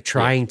here, like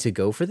trying to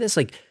go for this.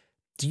 Like,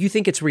 do you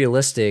think it's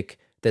realistic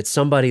that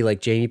somebody like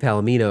Jamie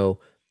Palomino,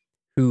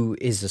 who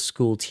is a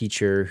school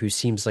teacher, who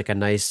seems like a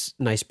nice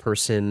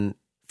person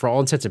for all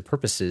intents and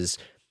purposes,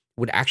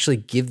 would actually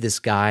give this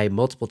guy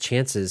multiple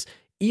chances,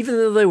 even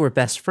though they were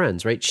best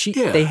friends, right?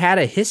 They had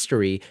a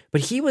history,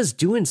 but he was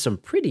doing some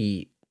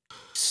pretty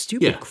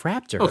stupid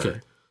crap to her.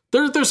 Okay.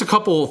 There's a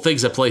couple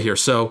things at play here.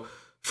 So,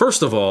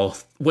 first of all,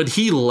 when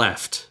he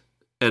left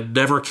and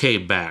never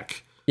came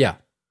back. Yeah.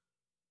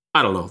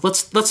 I don't know.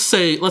 Let's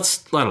I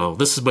don't know.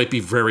 This might be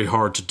very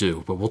hard to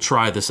do, but we'll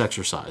try this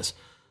exercise.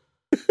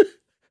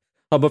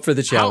 I'm up for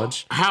the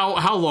challenge.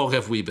 How long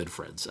have we been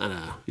friends? And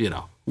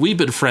we've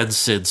been friends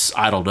since,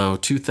 I don't know,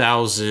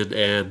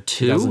 2002.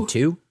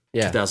 2002?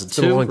 Yeah. 2002, it's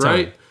a long time.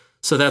 Right?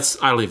 So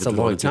that's, I don't even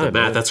know do the math.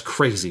 Right? That's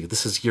crazy.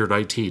 This is year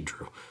 19,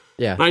 Drew.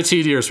 Yeah.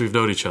 19 years we've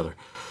known each other.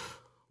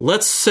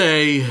 Let's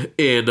say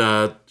in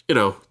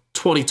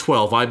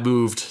 2012, I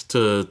moved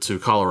to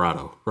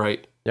Colorado,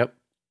 right? Yep.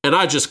 And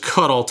I just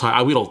cut all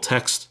time. We don't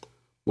text.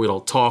 We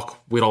don't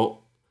talk. We don't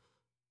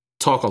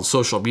talk on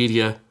social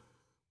media.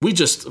 We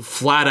just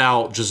flat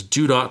out just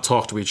do not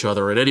talk to each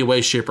other in any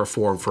way, shape, or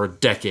form for a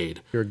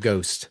decade. You're a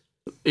ghost.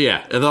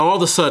 Yeah. And then all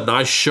of a sudden,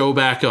 I show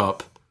back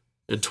up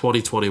in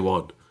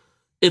 2021.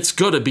 It's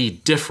going to be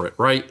different,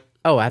 right?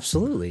 Oh,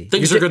 absolutely.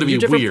 Things are going to be you're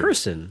a different weird.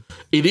 Person.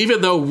 And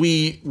even though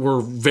we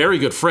were very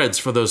good friends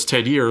for those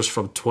 10 years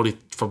from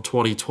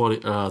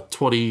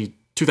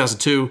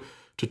 2002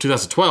 to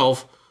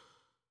 2012,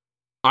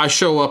 I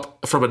show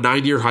up from a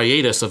 9-year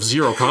hiatus of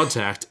zero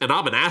contact, and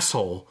I'm an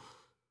asshole.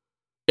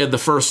 In the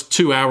first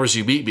 2 hours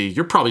you meet me,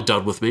 you're probably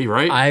done with me,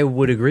 right? I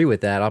would agree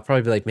with that. I'll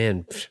probably be like,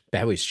 man,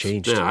 Badway's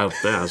changed. Yeah,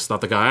 it's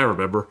not the guy I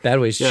remember.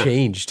 Badway's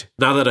changed.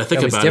 Now that I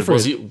think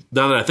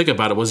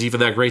about it, was even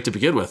that great to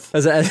begin with.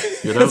 As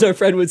our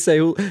friend would say,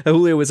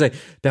 Julio would say,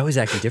 Badway's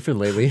acting different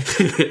lately.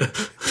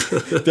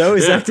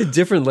 Badway's acting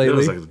different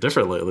lately. Badway's acting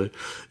different lately.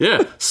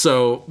 Yeah.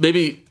 So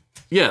maybe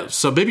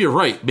you're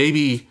right.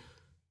 Maybe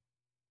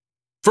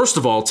First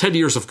of all, 10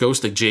 years of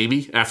ghosting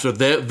Jamie after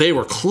they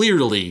were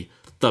clearly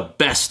the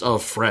best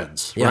of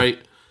friends, right?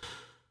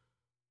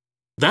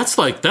 That's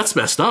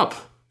messed up,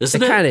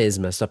 isn't it? It kind of is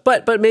messed up.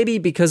 But maybe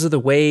because of the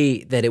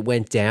way that it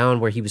went down,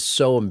 where he was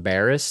so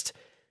embarrassed,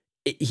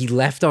 he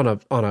left on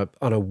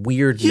a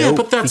weird note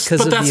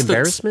because of the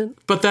embarrassment.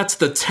 But that's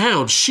the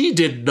town. She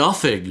did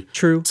nothing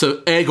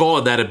to egg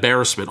on that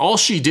embarrassment. All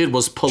she did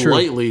was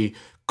politely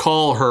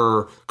call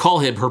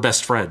him her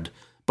best friend,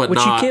 but which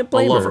not you can't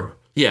blame a lover. Her.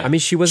 Yeah, I mean,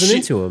 she wasn't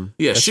into him.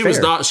 Yeah, That's she fair. was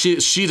not.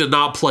 She did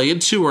not play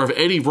into or have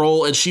any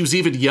role, and she was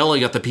even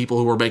yelling at the people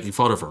who were making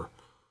fun of her.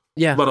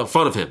 Yeah, but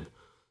fun of him.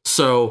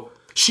 So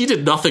she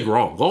did nothing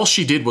wrong. All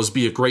she did was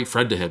be a great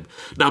friend to him.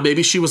 Now,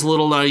 maybe she was a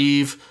little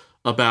naive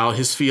about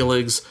his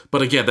feelings,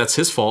 but again, that's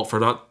his fault for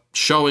not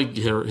showing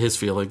her his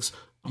feelings.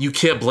 You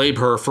can't blame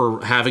her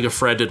for having a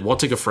friend and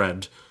wanting a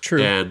friend.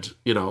 True. And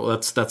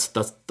that's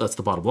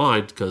the bottom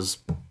line because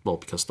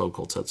Stone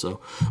Cold said so.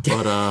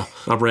 But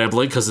I'm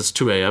rambling because it's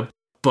 2 a.m.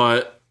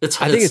 But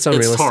I think it's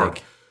unrealistic. It's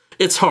hard.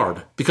 It's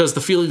hard because the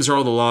feelings are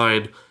on the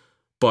line.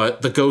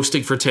 But the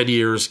ghosting for 10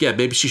 years, yeah,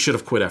 maybe she should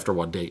have quit after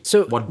one date.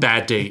 So one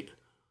bad date.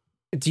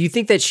 Do you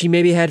think that she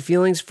maybe had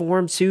feelings for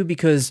him too?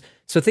 Because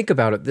so think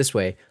about it this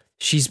way.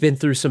 She's been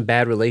through some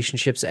bad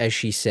relationships, as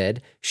she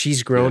said.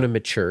 She's grown and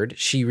matured.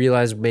 She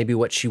realized maybe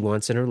what she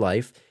wants in her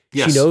life.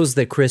 Yes. She knows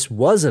that Chris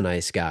was a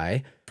nice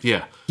guy.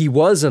 Yeah. He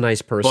was a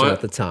nice person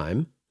at the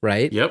time,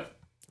 right? Yep.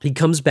 He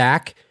comes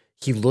back.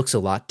 He looks a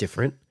lot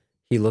different.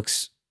 He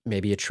looks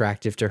maybe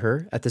attractive to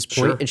her at this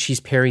point, and she's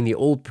pairing the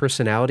old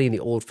personality and the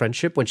old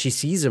friendship. When she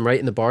sees him right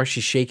in the bar,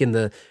 she's shaking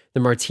the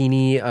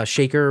martini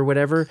shaker or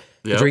whatever,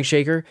 the drink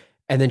shaker.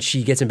 And then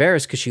she gets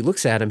embarrassed because she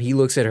looks at him. He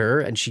looks at her,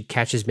 and she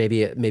catches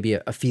maybe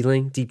a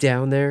feeling deep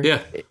down there,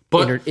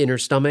 in her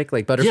stomach,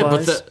 like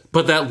butterflies. Yeah,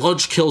 but that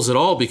lunch kills it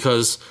all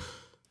because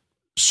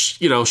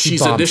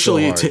she's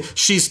initially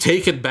she's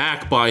taken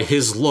back by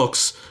his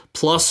looks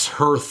plus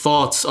her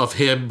thoughts of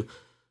him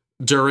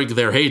during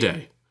their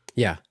heyday.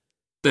 Yeah.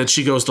 Then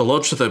she goes to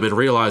lunch with him and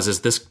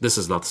realizes this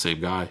is not the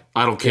same guy.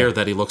 I don't care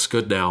that he looks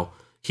good now.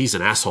 He's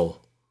an asshole.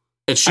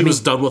 And she was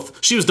done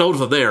with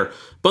him there.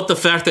 But the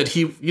fact that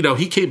he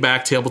came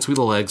back, tail between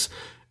the legs,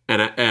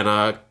 and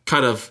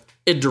kind of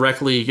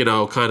indirectly,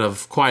 kind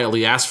of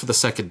quietly asked for the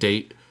second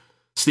date,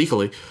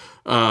 sneakily.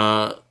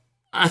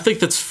 I think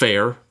that's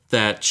fair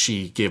that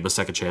she gave him a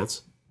second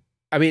chance.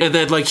 I mean, and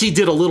then he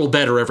did a little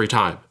better every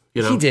time.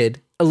 He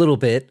did a little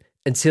bit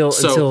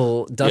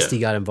until Dusty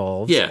got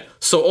involved. Yeah.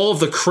 So all of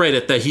the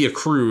credit that he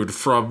accrued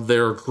from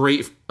their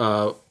great,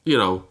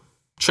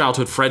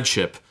 childhood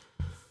friendship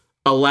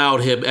allowed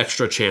him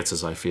extra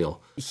chances, I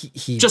feel.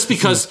 Just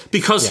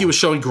because he was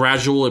showing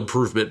gradual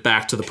improvement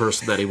back to the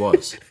person that he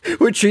was.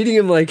 We're treating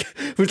him like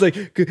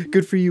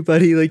good for you,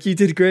 buddy. Like, you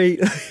did great.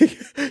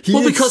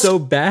 Because so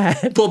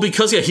bad. Well,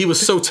 because he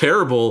was so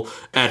terrible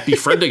at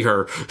befriending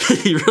her.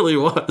 He really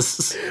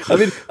was. I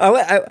mean,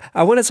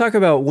 I want to talk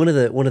about one of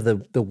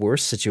the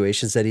worst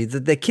situations that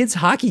the kid's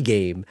hockey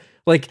game.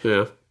 I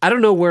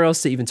don't know where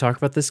else to even talk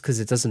about this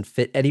because it doesn't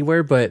fit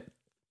anywhere, but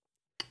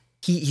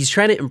he's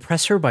trying to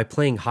impress her by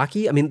playing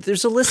hockey. I mean,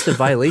 there's a list of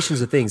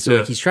violations of things.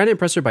 So he's trying to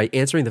impress her by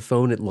answering the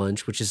phone at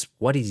lunch, which is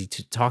what is he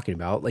talking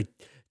about? Like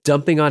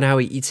dumping on how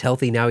he eats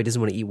healthy. Now he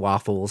doesn't want to eat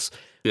waffles.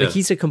 Yeah. Like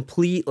he's a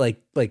complete,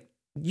 like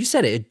you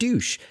said it, a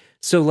douche.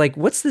 So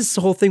what's this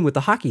whole thing with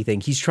the hockey thing?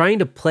 He's trying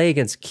to play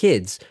against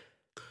kids.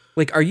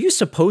 Like, are you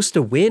supposed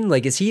to win?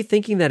 Like, is he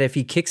thinking that if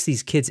he kicks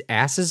these kids'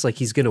 asses,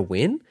 he's going to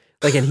win?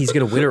 And he's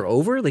going to win her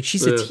over? Like,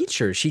 she's a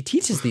teacher. She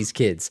teaches these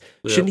kids.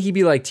 Yeah. Shouldn't he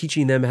be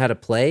teaching them how to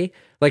play?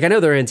 I know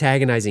they're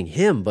antagonizing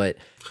him, but...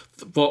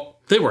 Well,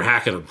 they were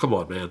hacking him. Come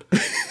on, man.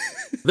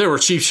 There were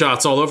cheap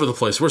shots all over the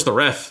place. Where's the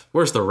ref?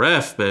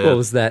 Man? Well, it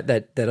was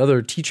that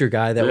other teacher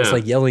guy that was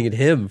yelling at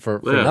him for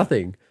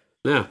nothing.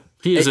 Yeah.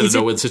 He is in a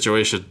no-win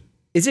situation.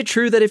 Is it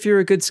true that if you're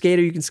a good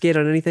skater, you can skate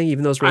on anything,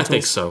 even those rentals?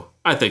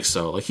 I think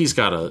so. He's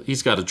got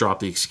to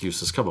drop the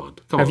excuses. Come on.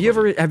 Have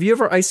you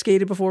ever ice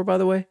skated before, by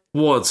the way?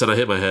 Once, and I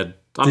hit my head.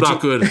 I'm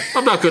not good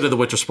at the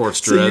winter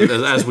sports, Drew,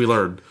 as we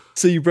learned.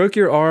 So you broke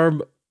your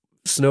arm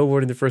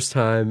snowboarding the first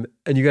time,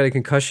 and you got a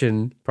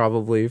concussion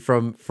probably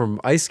from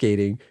ice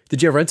skating.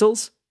 Did you have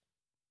rentals?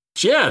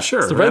 Yeah, sure.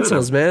 It's the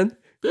rentals, man.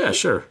 Yeah,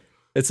 sure.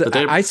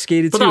 I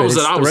skated too. But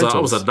I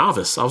was a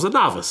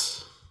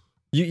novice.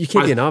 You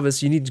can't be a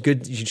novice. You need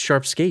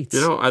sharp skates.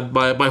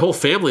 My whole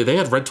family, they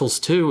had rentals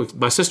too.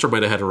 My sister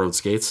might have had her own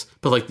skates,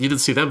 but you didn't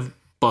see them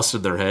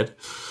busting their head.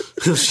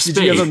 Did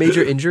you have a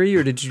major injury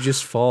or did you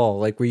just fall?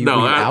 Were you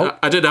out?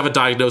 I didn't have a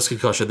diagnosed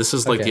concussion. This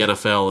is the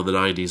NFL in the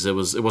 90s.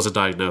 It wasn't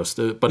diagnosed,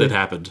 but it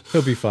happened.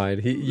 He'll be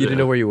fine. You didn't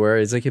know where you were.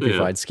 It's he'll be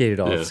fine. Skate it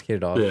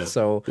off. Yeah.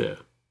 So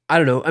I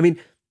don't know. I mean,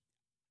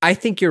 I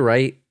think you're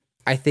right.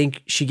 I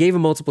think she gave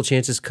him multiple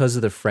chances because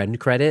of the friend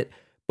credit.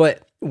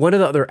 But one of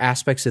the other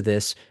aspects of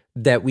this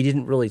that we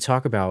didn't really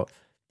talk about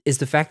is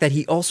the fact that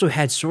he also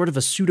had sort of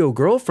a pseudo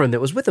girlfriend that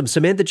was with him,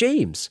 Samantha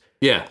James.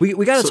 Yeah. We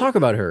got to talk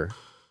about her.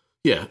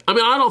 Yeah. I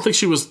mean, I don't think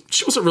she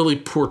wasn't really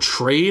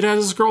portrayed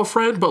as his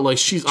girlfriend, but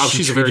she's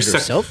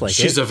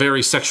a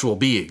very sexual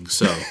being,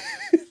 so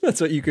That's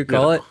what you could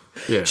call it.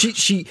 Yeah.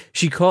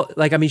 She called,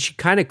 like, I mean, she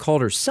kind of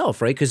called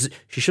herself, right? Because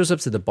she shows up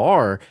to the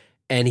bar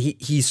and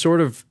he's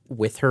sort of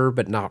with her,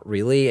 but not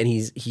really. And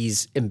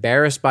he's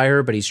embarrassed by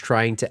her, but he's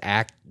trying to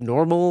act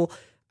normal.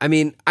 I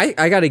mean,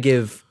 I gotta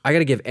give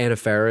Anna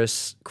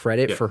Faris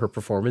credit for her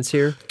performance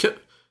here.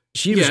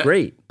 She was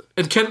great.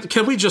 And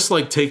can we just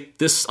like take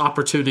this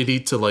opportunity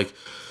to like,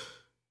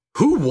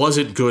 who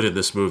wasn't good in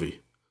this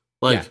movie?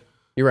 Like,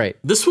 you're right.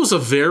 This was a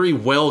very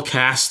well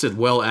cast and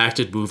well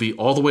acted movie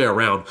all the way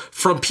around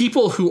from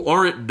people who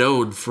aren't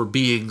known for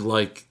being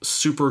like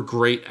super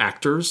great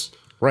actors.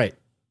 Right.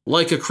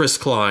 Like a Chris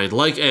Klein,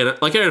 like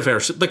Anna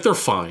Faris, like they're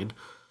fine.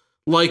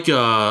 Like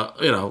Ryan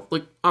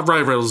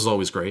Reynolds is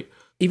always great.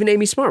 Even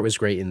Amy Smart was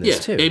great in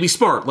this too. Amy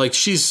Smart, like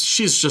she's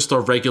just a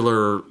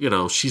regular,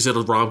 she's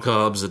in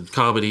rom-coms and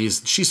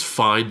comedies. She's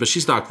fine, but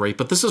she's not great.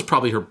 But this is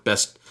probably her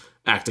best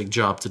acting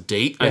job to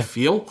date, I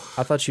feel.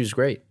 I thought she was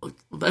great.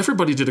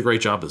 Everybody did a great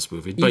job in this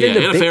movie. Even but yeah, the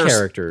Anna big Faris,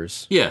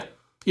 characters. Yeah,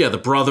 the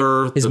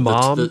brother, his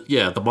mom.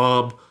 The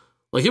mom.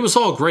 Like it was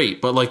all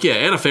great, but like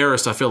Anna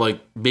Faris, I feel like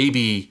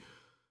maybe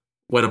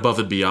went above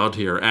and beyond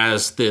here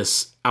as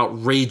this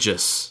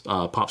outrageous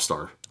pop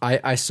star.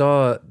 I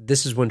saw,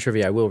 this is one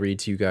trivia I will read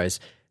to you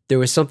guys. There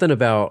was something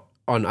about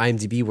on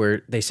IMDb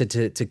where they said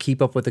to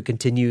keep up with the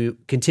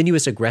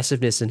continuous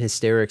aggressiveness and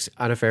hysterics,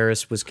 Anna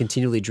Faris was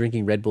continually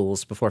drinking Red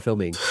Bulls before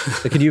filming.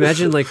 Like, can you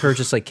imagine like her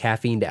just like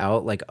caffeined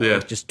out, like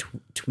just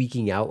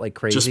tweaking out like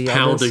crazy? Just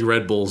pounding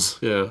Red Bulls.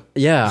 Yeah.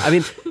 Yeah. I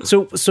mean,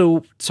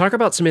 so talk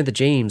about Samantha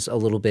James a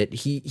little bit.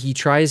 He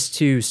tries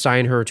to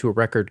sign her to a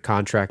record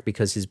contract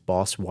because his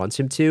boss wants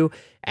him to.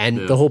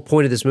 And the whole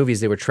point of this movie is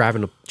they were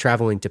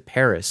traveling to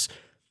Paris.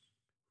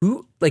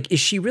 Who, like,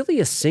 is she really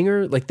a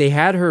singer? Like, they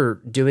had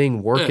her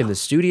doing work in the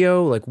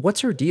studio. Like,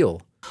 what's her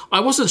deal? I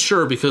wasn't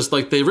sure because,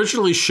 like, they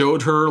originally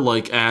showed her,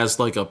 like, as,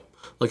 like a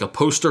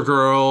poster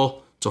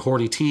girl to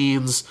horny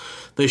teens.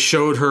 They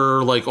showed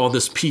her, like, on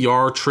this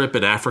PR trip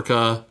in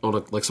Africa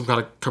on, like, some kind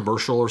of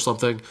commercial or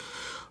something.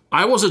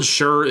 I wasn't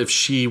sure if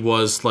she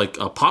was, like,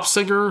 a pop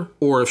singer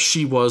or if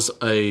she was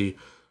a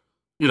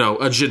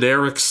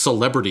generic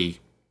celebrity.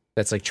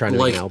 That's, like, trying to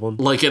make an album?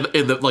 Like, in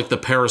the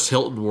Paris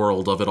Hilton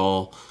world of it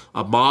all.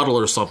 A model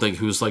or something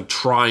who's like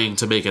trying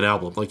to make an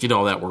album. Like,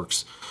 how that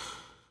works.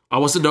 I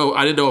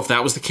didn't know if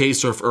that was the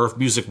case or if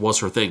music was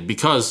her thing,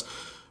 because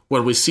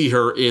when we see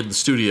her in the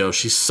studio,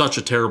 she's such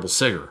a terrible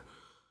singer.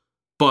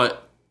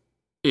 But,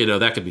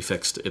 that could be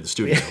fixed in the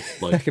studio.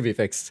 Like, that could be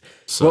fixed.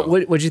 So.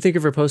 What'd you think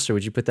of her poster?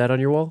 Would you put that on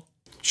your wall?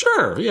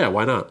 Sure. Yeah,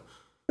 why not?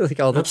 Like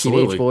all the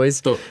teenage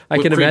boys. I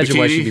can imagine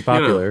why she'd be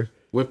popular.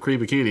 Whipped cream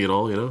bikini and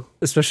all,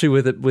 especially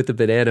with the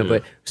banana. Yeah.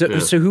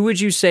 But so who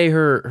would you say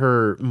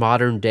her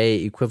modern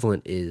day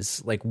equivalent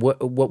is? Like what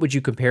would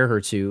you compare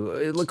her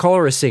to? Call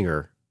her a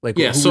singer. Like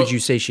who would you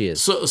say she is?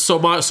 So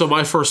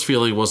my first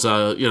feeling was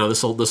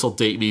this will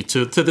date me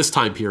to this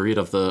time period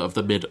of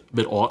the mid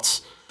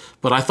aughts,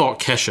 but I thought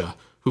Kesha,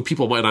 who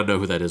people might not know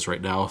who that is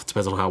right now. It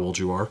depends on how old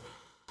you are.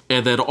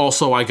 And then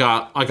also I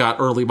got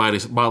early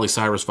Miley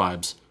Cyrus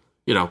vibes.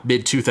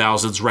 Mid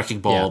 2000s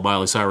Wrecking Ball,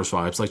 Miley Cyrus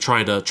vibes, like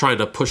trying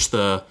to push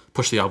the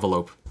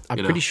envelope. I'm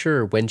pretty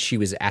sure when she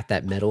was at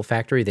that metal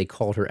factory, they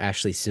called her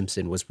Ashley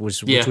Simpson, which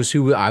was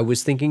who I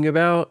was thinking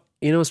about.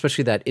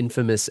 Especially that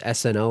infamous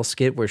SNL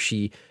skit where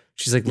she's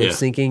like lip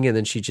syncing and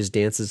then she just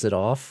dances it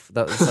off.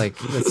 That was like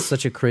that's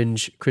such a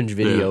cringe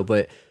video. Yeah.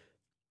 But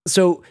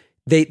so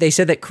they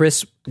said that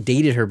Chris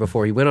dated her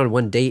before. He went on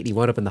one date and he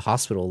wound up in the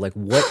hospital. Like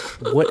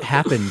what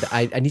happened?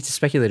 I need to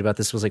speculate about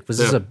this. Was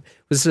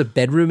this a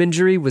bedroom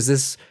injury? Was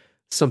this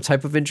some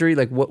type of injury?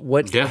 Like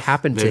what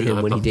happened to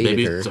him when he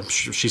dated her? I'm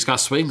sure she's got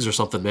swings or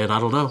something, man. I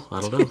don't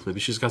know.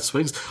 Maybe she's got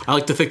swings. I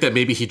like to think that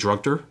maybe he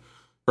drugged her,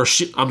 or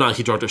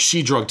he drugged her.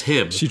 She drugged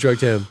him. She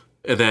drugged him,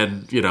 and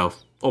then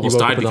almost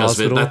died because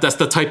of it. That's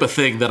the type of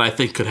thing that I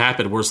think could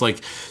happen. Where it's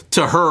like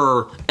to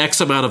her, X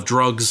amount of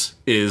drugs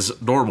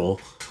is normal.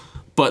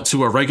 But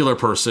to a regular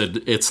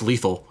person, it's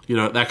lethal.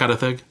 That kind of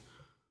thing.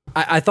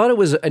 I thought it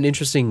was an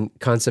interesting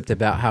concept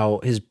about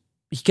how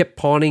he kept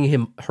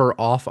pawning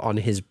her off on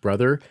his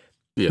brother,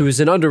 who is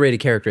an underrated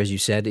character, as you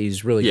said.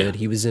 He's really good.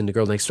 He was in The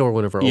Girl Next Door,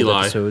 one of our old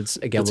episodes.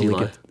 Again, we'll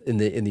link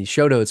it in the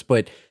show notes.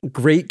 But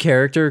great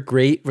character,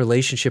 great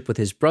relationship with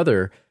his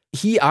brother.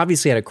 He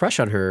obviously had a crush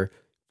on her.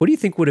 What do you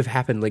think would have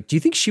happened? Like, do you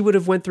think she would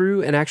have went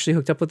through and actually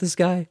hooked up with this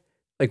guy?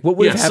 Like, what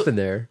would have happened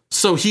there?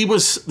 So he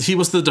was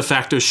the de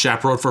facto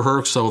chaperone for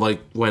her. So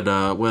like when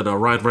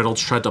Ryan Reynolds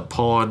tried to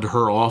pawn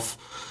her off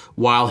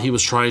while he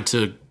was trying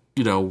to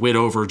win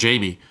over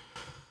Jamie.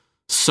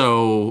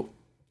 So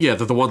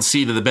the one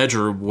scene in the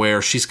bedroom where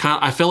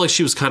I felt like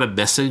she was kind of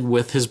messing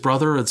with his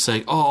brother and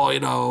saying,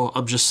 "Oh,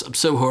 I'm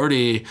so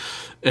horny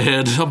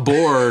and I'm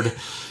bored.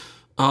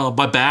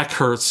 My back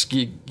hurts.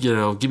 Give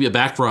me a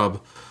back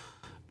rub."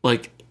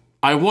 Like,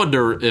 I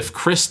wonder if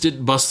Chris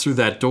didn't bust through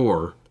that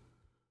door,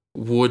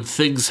 would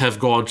things have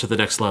gone to the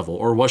next level,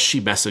 or was she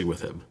messing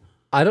with him?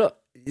 I don't.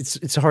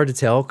 It's hard to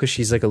tell because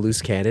she's like a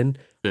loose cannon.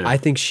 Yeah. I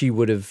think she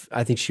would have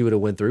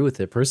went through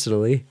with it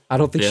personally. I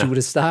don't think she would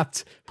have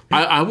stopped.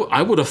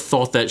 I would have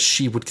thought that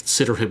she would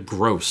consider him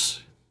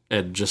gross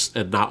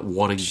and not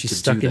wanting to do that. She's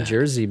stuck in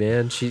Jersey,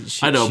 man. She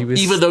I know,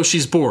 even though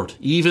she's bored.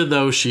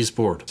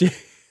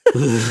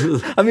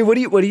 I mean, what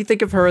do you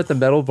think of her at the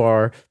metal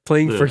bar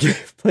playing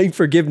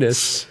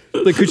Forgiveness?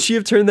 Like, could she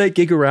have turned that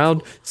gig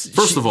around?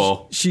 First of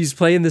all, she's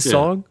playing this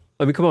song.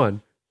 I mean, come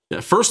on. Yeah,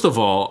 first of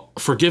all,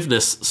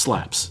 Forgiveness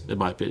slaps, in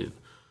my opinion.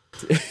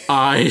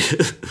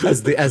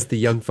 As the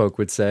young folk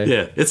would say.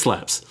 Yeah, it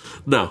slaps.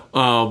 No,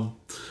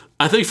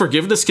 I think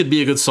Forgiveness can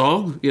be a good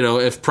song,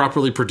 if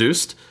properly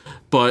produced,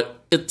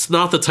 but it's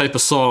not the type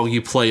of song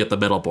you play at the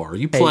metal bar.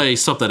 You play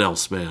something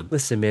else, man.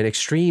 Listen, man,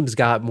 Extreme's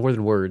got more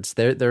than words.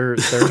 They're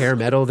hair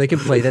metal. They can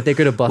play that. They're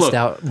going to bust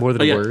out more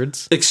than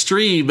words.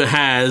 Extreme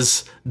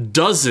has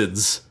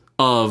dozens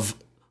of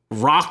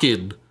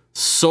rockin'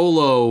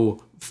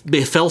 solo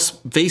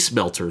face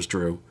melters,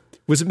 Drew.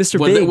 Was it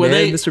Mr. Big,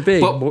 man? Mr.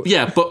 Big.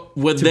 But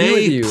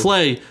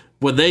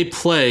when they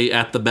play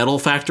at the Metal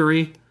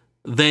Factory,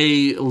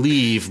 they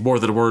leave more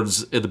than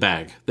words in the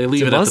bag. They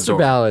leave it at the door.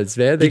 Ballads,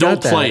 man. You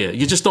don't play it.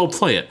 You just don't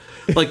play it.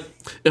 Like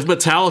if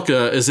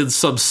Metallica is in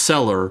some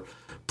cellar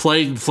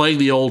playing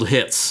the old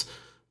hits,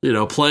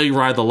 playing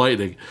Ride the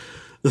Lightning,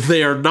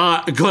 they are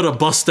not gonna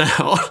bust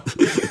out.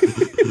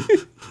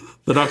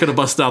 They're not going to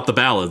bust out the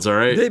ballads, all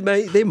right? They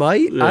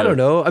might. Yeah. I don't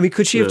know. I mean,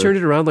 could she have turned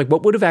it around? Like,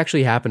 what would have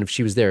actually happened if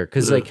she was there?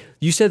 Because, like,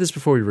 you said this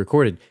before we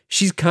recorded.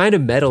 She's kind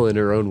of metal in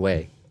her own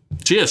way.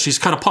 She is. She's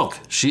kind of punk.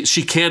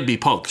 She can be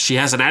punk. She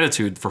has an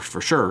attitude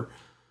for sure.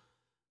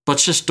 But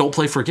just don't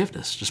play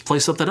Forgiveness. Just play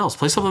something else.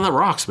 Play something that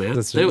rocks, man.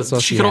 That's all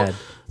she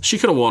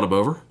could have won him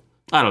over.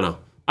 I don't know.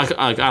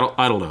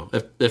 I don't know.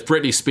 If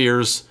Britney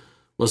Spears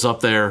was up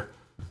there,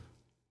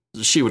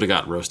 she would have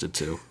gotten roasted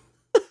too.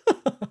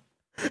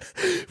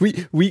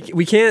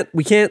 We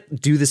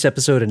can't do this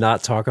episode and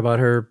not talk about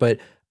her, but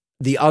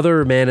the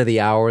other man of the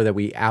hour that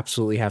we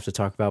absolutely have to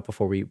talk about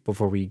before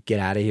we get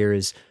out of here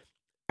is,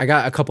 I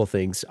got a couple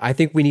things. I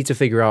think we need to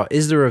figure out,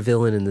 is there a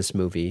villain in this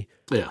movie?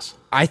 Yes.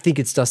 I think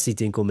it's Dusty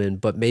Dinkelman,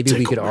 but maybe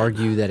we could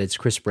argue that it's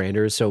Chris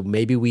Brander. So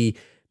maybe we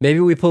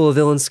pull a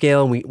villain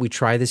scale and we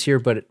try this here,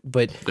 but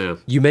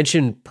you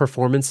mentioned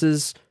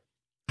performances.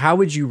 How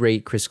would you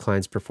rate Chris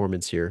Klein's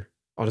performance here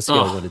on a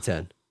scale of 1 to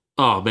 10?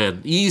 Oh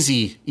man,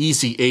 easy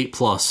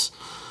 8+.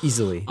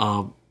 Easily.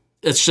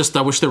 It's just,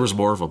 I wish there was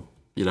more of them,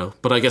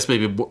 but I guess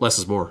maybe less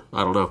is more.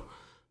 I don't know.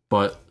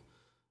 But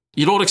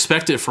you don't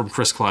expect it from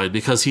Chris Klein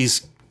because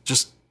he's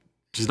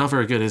not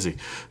very good, is he?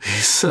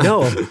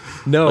 No.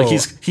 Like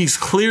he's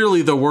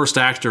clearly the worst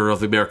actor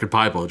of the American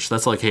Pie bunch.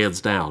 That's like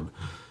hands down.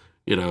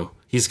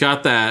 He's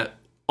got that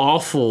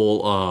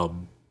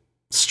awful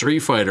Street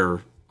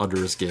Fighter under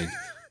his gig.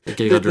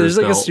 There's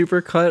like a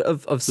super cut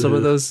of some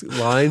of those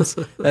lines,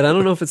 and I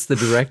don't know if it's the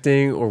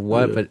directing or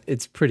what, but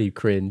it's pretty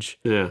cringe.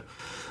 Yeah,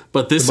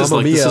 but this the is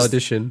Mamma like Mia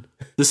audition.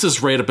 This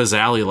is right up his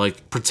alley.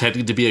 Like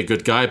pretending to be a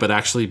good guy, but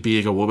actually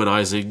being a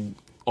womanizing,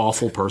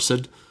 awful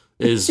person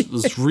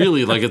is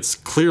really like, it's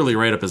clearly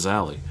right up his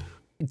alley.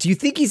 Do you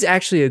think he's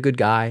actually a good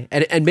guy?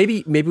 And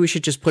maybe we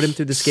should just put him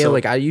through the scale.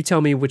 So, you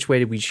tell me which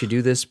way we should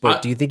do this.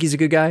 But do you think he's a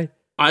good guy?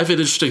 I have an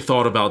interesting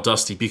thought about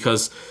Dusty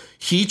because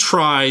he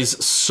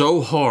tries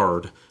so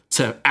hard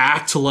to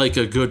act like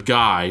a good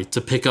guy to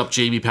pick up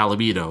Jamie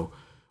Palomino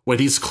when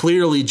he's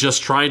clearly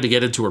just trying to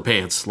get into her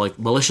pants, like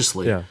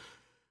maliciously. Yeah.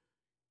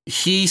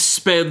 He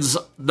spends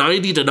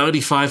 90 to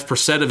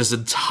 95% of his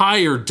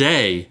entire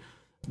day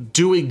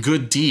doing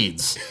good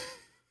deeds.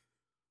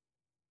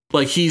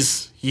 Like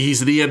he's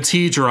an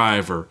EMT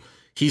driver.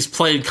 He's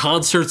playing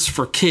concerts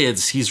for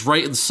kids. He's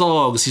writing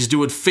songs. He's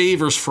doing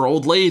favors for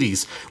old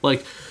ladies.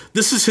 Like,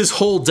 this is his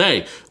whole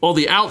day. On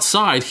the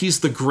outside,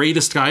 he's the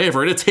greatest guy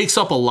ever, and it takes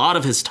up a lot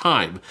of his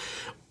time.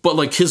 But,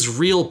 like, his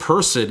real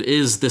person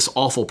is this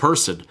awful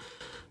person.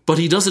 But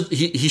he doesn't,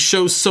 he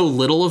shows so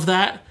little of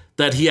that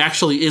he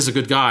actually is a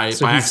good guy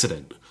by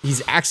accident.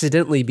 He's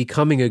accidentally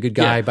becoming a good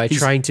guy by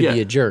trying to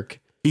be a jerk.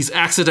 He's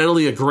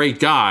accidentally a great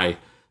guy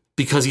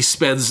because he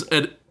spends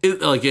an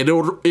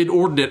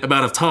inordinate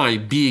amount of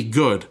time being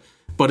good,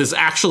 but is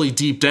actually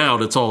deep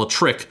down, it's all a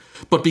trick.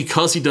 But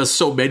because he does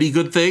so many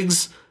good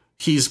things,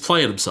 he's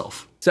playing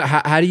himself. So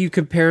how do you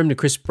compare him to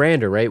Chris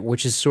Brander, right?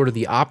 Which is sort of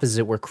the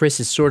opposite, where Chris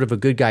is sort of a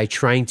good guy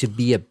trying to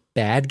be a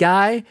bad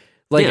guy.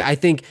 Like, I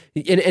think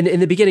in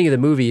the beginning of the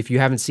movie, if you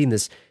haven't seen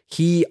this,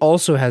 he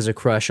also has a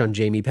crush on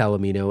Jamie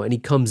Palomino, and he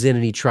comes in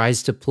and he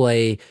tries to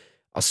play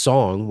a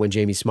song when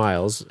Jamie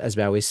smiles, as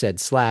Bowie said,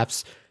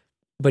 slaps.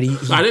 But he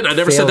I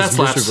never said that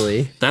slaps.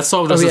 Miserably. That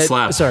song doesn't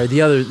slap. Sorry,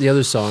 the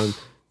other song.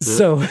 Yeah.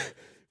 So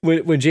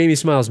when Jamie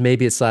smiles,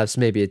 maybe it slaps,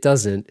 maybe it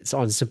doesn't. It's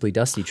on Simply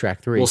Dusty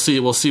track 3. We'll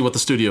see what the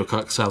studio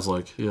cut sounds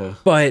like. Yeah.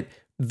 But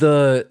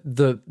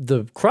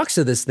the crux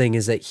of this thing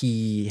is that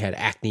he had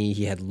acne,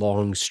 he had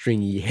long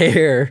stringy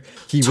hair,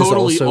 he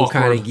totally was also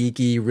kind of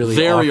geeky, really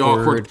very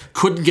awkward.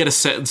 Couldn't get a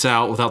sentence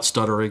out without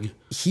stuttering.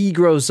 He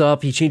grows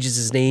up, he changes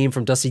his name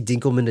from Dusty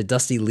Dinkelman to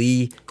Dusty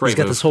Lee. He's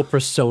got this whole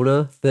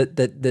persona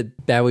that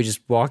Bowie just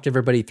walked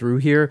everybody through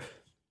here.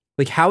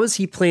 Like, how is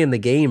he playing the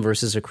game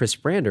versus a Chris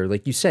Brander?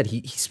 Like you said,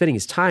 he's spending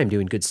his time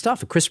doing good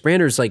stuff. Chris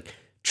Brander's like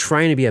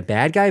trying to be a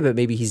bad guy, but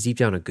maybe he's deep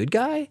down a good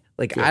guy.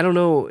 Like, I don't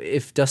know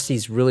if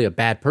Dusty's really a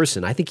bad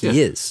person. I think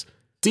he is.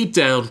 Deep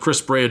down,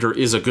 Chris Brander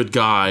is a good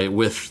guy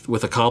with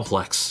a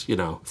complex,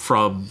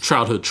 from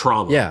childhood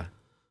trauma. Yeah.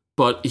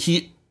 But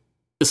in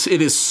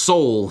his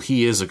soul,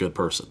 he is a good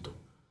person.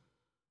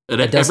 And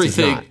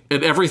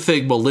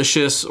everything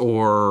malicious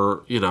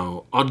or,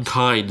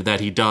 unkind that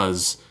he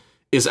does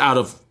is out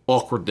of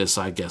awkwardness,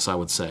 I guess I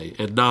would say,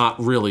 and not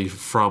really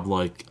from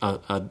like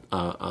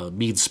a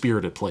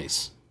mean-spirited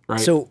place, right?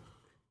 So,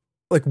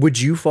 like, would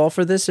you fall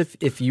for this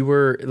if you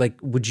were like,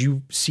 would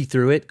you see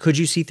through it? Could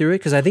you see through it?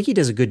 Because I think he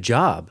does a good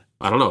job.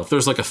 I don't know if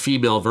there's like a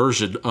female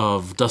version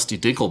of Dusty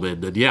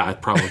Dinkelman, then yeah,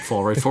 I'd probably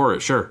fall right for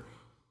it. Sure,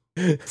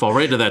 fall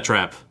right into that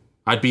trap.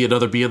 I'd be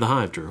another bee in the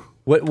hive, Drew.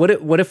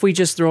 What if we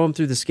just throw him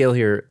through the scale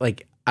here?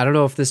 Like, I don't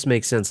know if this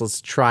makes sense.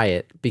 Let's try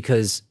it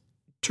because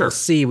let's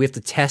see. We have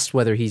to test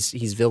whether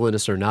he's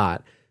villainous or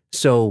not.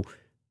 So,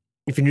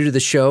 if you're new to the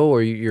show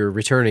or you're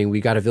returning,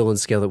 we got a villain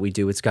scale that we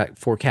do. It's got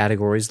 4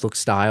 categories: look,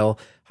 style,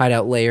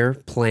 hideout layer,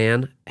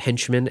 plan,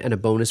 henchman, and a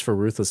bonus for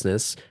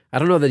ruthlessness. I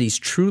don't know that he's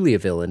truly a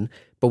villain,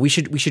 but we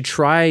should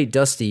try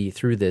Dusty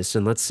through this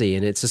and let's see.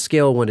 And it's a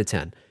scale of 1 to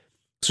 10.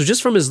 So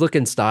just from his look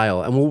and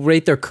style, and we'll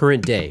rate their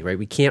current day, right?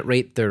 We can't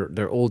rate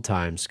their old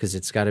times because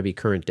it's got to be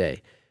current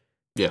day.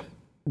 Yeah.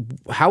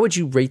 How would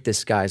you rate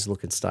this guy's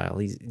look and style?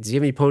 Does he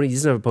have any pony? He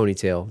doesn't have a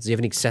ponytail. Does he have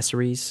any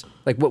accessories?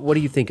 Like, what do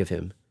you think of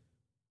him?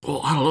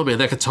 Well, I don't know, man.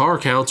 That guitar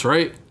counts,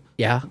 right?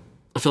 Yeah.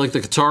 I feel like the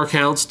guitar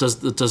counts. Does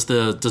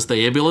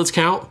the ambulance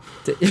count?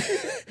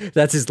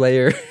 That's his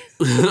layer.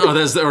 Or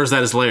is that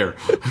his layer?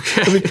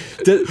 Okay. I mean,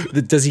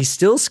 does he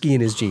still ski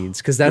in his jeans?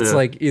 Because that's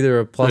like either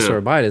a plus or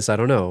a minus. I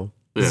don't know.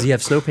 Does he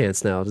have snow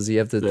pants now? Does he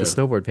have the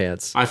snowboard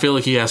pants? I feel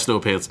like he has snow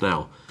pants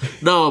now.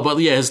 No, but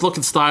yeah, his look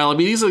and style. I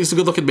mean, he's a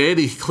good looking man.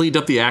 He cleaned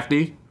up the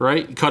acne,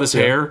 right? He cut his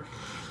hair.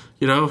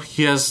 He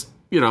has,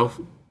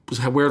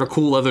 was wearing a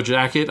cool leather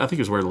jacket. I think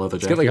he was wearing a leather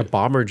jacket. He's got like a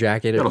bomber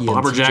jacket. Got a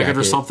bomber jacket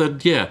or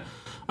something. Yeah.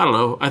 I don't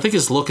know. I think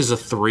his look is a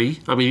 3.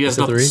 I mean, he has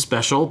nothing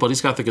special, but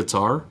he's got the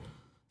guitar.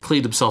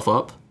 Cleaned himself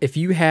up. If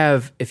you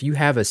have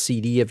a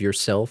CD of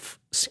yourself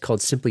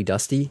called Simply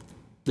Dusty,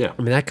 yeah,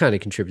 I mean that kind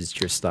of contributes to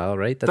your style,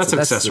 right? That's an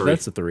accessory.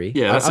 That's a 3.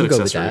 Yeah, that's I'll an go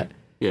accessory. with that.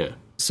 Yeah.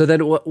 So then,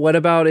 what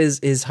about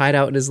his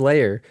hideout and his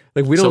lair?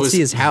 Like we don't see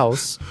his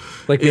house.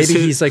 Like maybe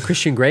he's like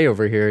Christian Grey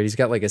over here. And he's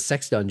got like a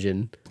sex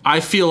dungeon. I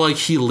feel like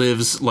he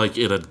lives like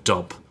in a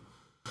dump,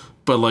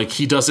 but like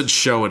he doesn't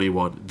show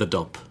anyone the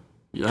dump.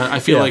 I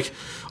feel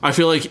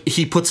like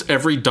he puts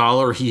every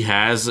dollar he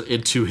has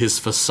into his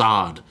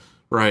facade,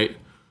 right?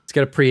 He's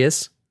got a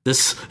Prius.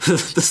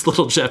 This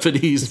little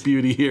Japanese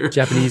beauty here.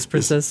 Japanese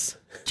princess.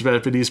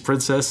 Japanese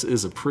princess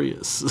is a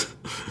Prius.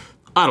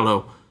 I don't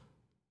know.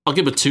 I'll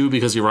give him a 2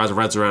 because he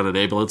rides around an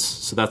ambulance.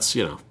 So that's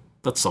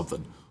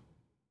something.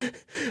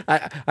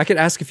 I could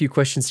ask a few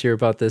questions here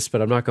about this,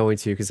 but I'm not going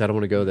to because I don't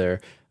want to go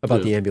there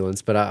about the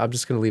ambulance. But I'm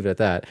just going to leave it at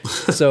that.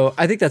 So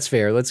I think that's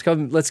fair. Let's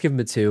give him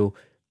a 2.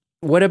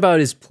 What about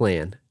his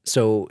plan?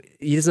 So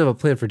he doesn't have a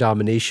plan for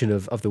domination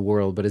of the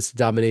world, but it's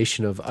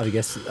domination of, I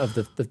guess, of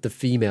the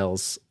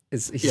females.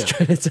 He's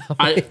trying to tell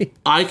me.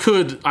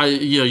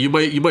 You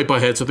might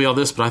butt heads with me on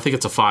this, but I think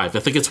it's a 5. I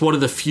think it's one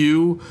of the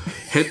few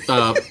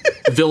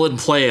villain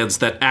plans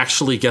that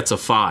actually gets a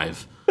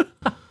 5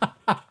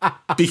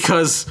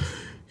 because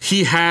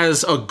he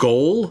has a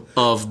goal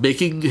of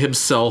making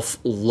himself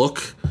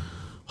look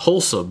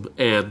wholesome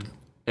and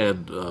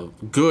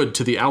good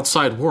to the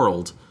outside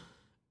world,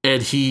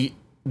 and he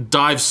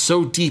dives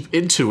so deep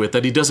into it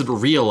that he doesn't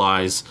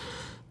realize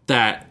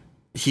that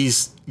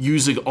he's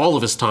using all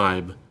of his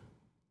time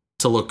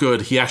to look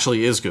good. He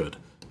actually is good,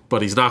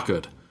 but he's not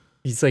good.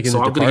 He's like in so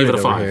the I'm going to give it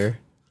a 5. Here.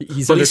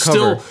 He's but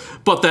undercover.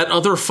 But that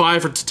other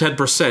 5 to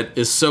 10%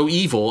 is so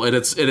evil, and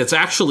it's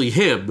actually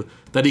him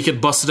that he can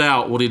bust it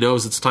out when he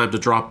knows it's time to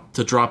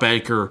drop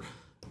anchor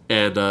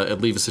and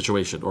leave a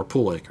situation, or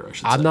pull anchor. I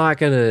should say. I'm not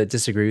going to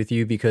disagree with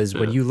you because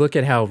when you look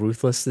at how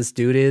ruthless this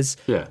dude is,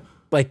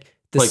 like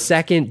the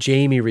second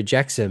Jamie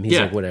rejects him, he's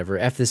like, whatever,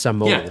 F this, I'm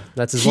mobile.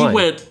 That's his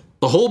line.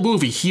 The whole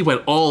movie, he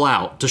went all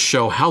out to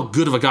show how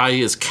good of a guy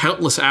he is.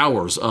 Countless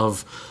hours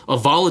of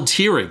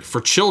volunteering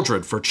for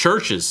children, for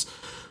churches,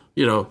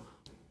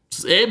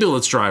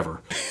 ambulance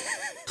driver.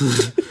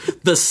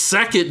 The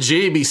second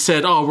Jamie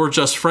said, "Oh, we're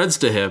just friends,"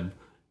 to him,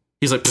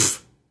 he's like,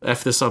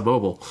 "F this, I'm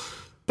mobile."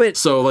 But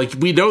so, like,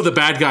 we know the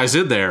bad guy's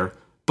in there,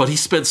 but he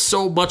spent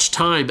so much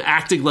time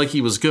acting like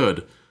he was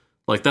good.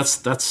 Like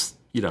that's.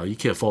 You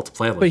can't fault the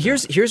plan like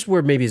that. But here's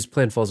where maybe his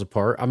plan falls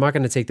apart. I'm not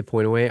going to take the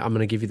point away. I'm going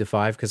to give you the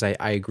 5 because I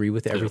agree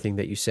with everything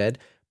that you said.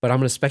 But I'm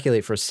going to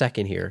speculate for a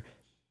second here.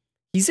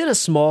 He's in a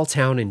small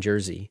town in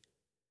Jersey.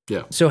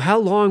 Yeah. So how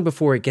long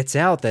before it gets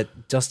out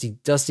that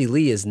Dusty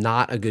Lee is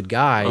not a good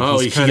guy? Oh,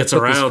 he gets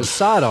around. This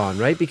facade on,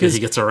 right? Because he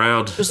gets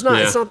around. It's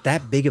not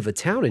that big of a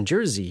town in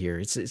Jersey here.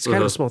 It's kind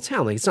of a small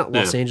town. Like it's not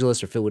Los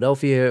Angeles or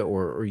Philadelphia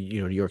or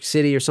New York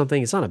City or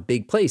something. It's not a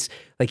big place.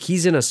 Like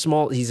he's in a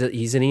small. He's an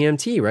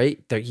EMT,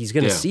 right? He's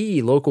going to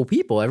see local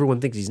people.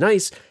 Everyone thinks he's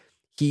nice.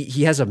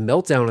 He has a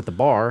meltdown at the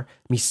bar.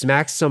 He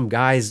smacks some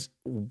guy's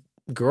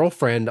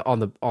girlfriend on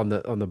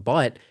the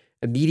butt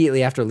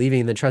immediately after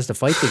leaving, and then tries to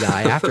fight the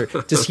guy after.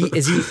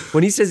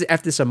 When he says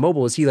F this, I'm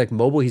mobile, is he like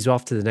mobile? He's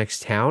off to the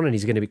next town and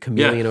he's going to be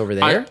chameleon over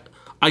there?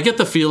 I get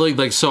the feeling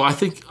like, so I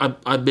think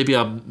maybe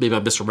I'm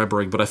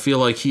misremembering, but I feel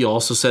like he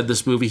also said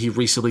this movie he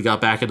recently got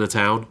back into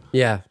town.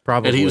 Yeah,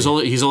 probably. And he's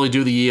only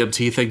doing the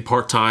EMT thing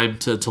part-time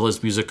till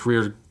his music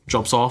career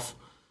jumps off.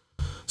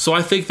 So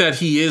I think that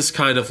he is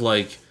kind of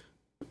like,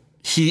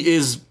 he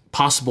is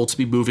possible to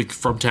be moving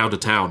from town to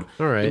town.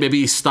 All right. And maybe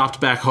he stopped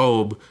back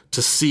home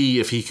to see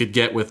if he could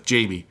get with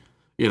Jamie,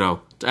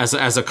 as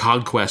a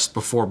conquest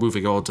before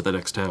moving on to the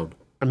next town.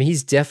 I mean,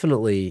 he's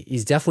definitely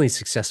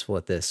successful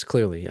at this,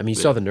 clearly. I mean,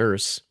 you saw the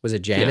nurse. Was it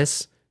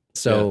Janice? Yeah.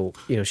 So,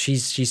 she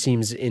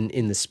seems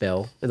in the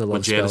spell, in the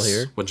love spell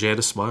here. When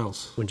Janice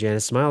smiles. When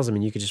Janice smiles, I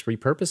mean, you could just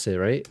repurpose it,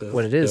 right? Yeah.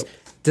 When it is. Yep.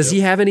 Does he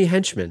have any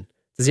henchmen?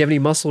 Does he have any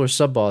muscle or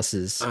sub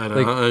bosses? I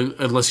don't know.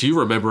 Unless you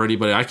remember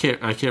anybody, I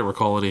can't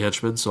recall any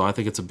henchmen. So I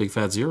think it's a big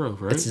fat 0,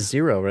 right? It's a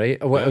 0, right?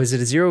 Yeah. Is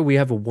it a 0? We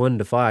have a 1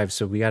 to 5,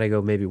 so we got to go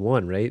maybe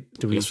 1, right?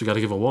 I guess we got to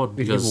give a 1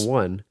 because give a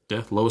 1.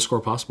 Yeah, lowest score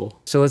possible.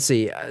 So let's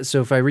see.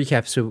 So if I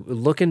recap, so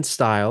look and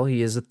style,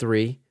 he is a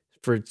 3,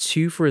 for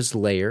 2 for his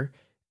layer,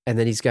 and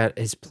then he's got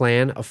his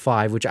plan a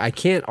 5, which I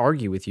can't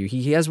argue with you.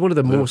 He has one of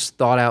the most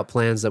thought out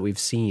plans that we've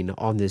seen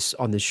on this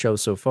show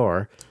so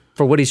far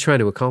for what he's trying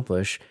to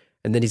accomplish.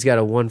 And then he's got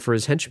a 1 for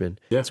his henchman.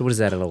 Yeah. So what is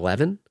that, an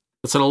 11?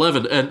 It's an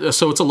 11. And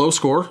so it's a low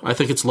score. I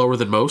think it's lower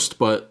than most,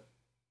 but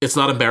it's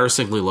not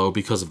embarrassingly low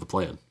because of the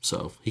plan.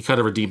 So he kind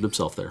of redeemed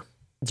himself there.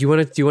 Do you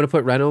want to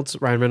put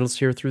Ryan Reynolds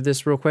here through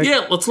this real quick?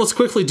 Yeah, let's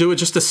quickly do it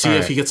just to see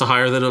if he gets a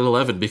higher than an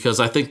 11, because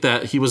I think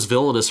that he was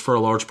villainous for a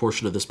large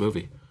portion of this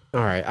movie.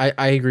 All right,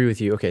 I agree with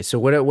you. Okay, so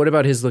what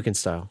about his look and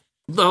style?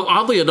 Now,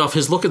 oddly enough,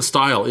 his look and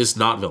style is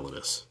not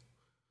villainous.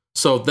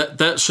 So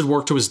that should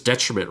work to his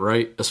detriment,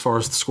 right, as far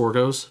as the score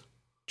goes?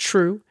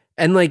 True.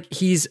 And like,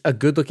 he's a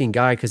good looking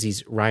guy because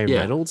he's Ryan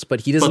Reynolds, but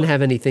he doesn't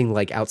have anything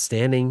like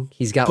outstanding.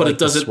 He's got like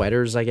the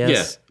sweaters, I guess.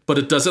 Yeah, but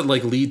it doesn't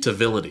like lead to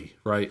villainy,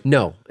 right?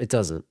 No, it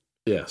doesn't.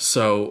 Yeah,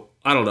 so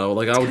I don't know.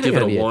 Like, I would give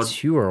it a 1. A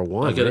 2 or a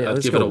 1. I'd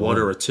give it a 1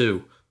 or a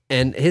 2.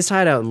 And his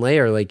hideout and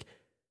lair, like,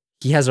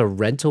 he has a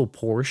rental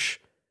Porsche.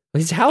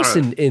 His house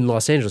in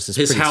Los Angeles is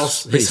his pretty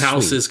house. Pretty his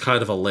house sweet. is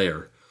kind of a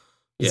lair.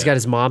 He's got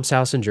his mom's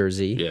house in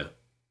Jersey. Yeah.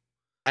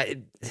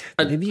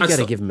 Maybe you got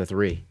to give him a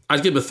 3.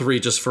 I'd give him a 3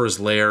 just for his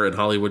lair in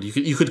Hollywood.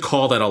 You could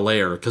call that a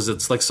lair because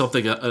it's like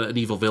something an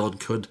evil villain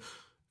could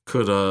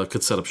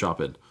set up shop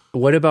in.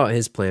 What about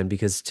his plan?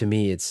 Because to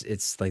me,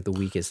 it's like the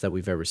weakest that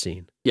we've ever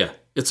seen. Yeah,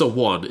 it's a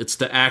 1. It's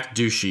to act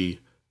douchey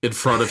in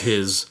front of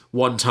his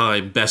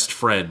one-time best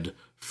friend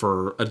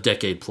for a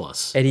decade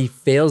plus, and he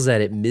fails at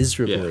it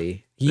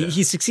miserably. Yeah.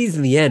 He succeeds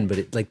in the end,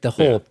 but the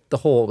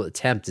whole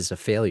attempt is a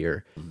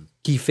failure.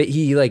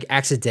 He like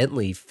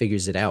accidentally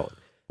figures it out.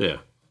 Yeah.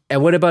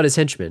 And what about his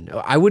henchman?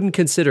 I wouldn't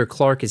consider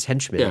Clark his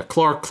henchman. Yeah,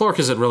 Clark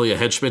isn't really a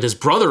henchman. His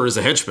brother is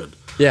a henchman.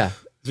 Yeah.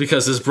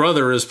 Because his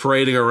brother is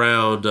parading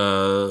around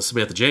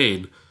Samantha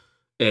Jane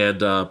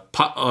and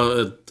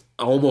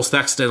almost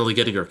accidentally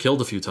getting her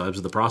killed a few times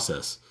in the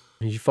process.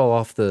 You fall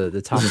off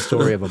the top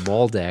story of a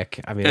mall deck.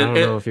 I mean, I don't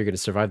know if you're going to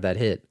survive that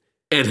hit.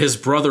 And his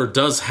brother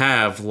does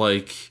have,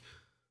 like,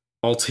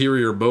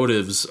 ulterior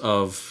motives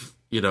of,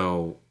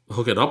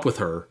 hooking up with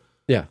her.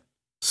 Yeah.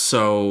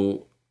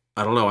 So,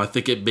 I don't know. I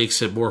think it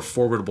makes him more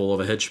formidable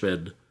of a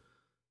henchman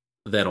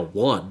than a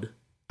 1.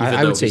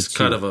 I would say he's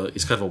 2.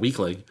 He's kind of a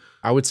weakling.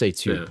 I would say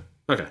 2. Yeah.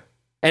 Okay.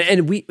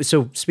 And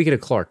so speaking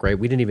of Clark, right?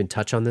 We didn't even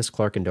touch on this,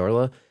 Clark and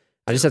Darla.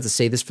 I just have to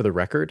say this for the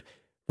record.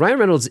 Ryan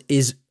Reynolds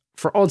is,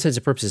 for all intents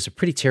and purposes, a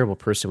pretty terrible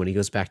person when he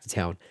goes back to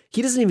town.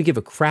 He doesn't even give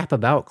a crap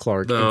about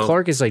Clark. No. And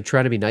Clark is like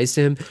trying to be nice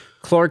to him.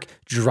 Clark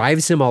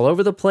drives him all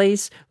over the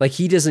place. Like,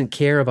 he doesn't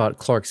care about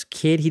Clark's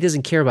kid. He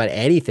doesn't care about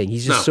anything.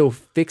 He's just so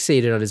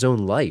fixated on his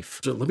own life.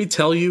 Let me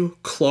tell you,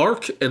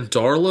 Clark and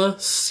Darla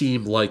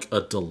seem like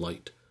a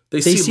delight.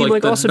 They seem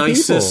like the awesome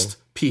nicest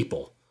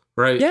people,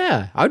 right?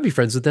 Yeah, I would be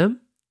friends with them.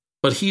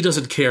 But he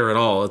doesn't care at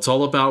all. It's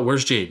all about,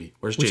 where's Jamie?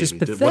 Where's Jamie?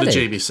 What did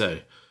Jamie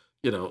say?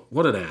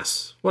 What an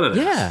ass. What an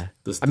ass.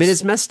 Yeah. I mean,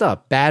 it's messed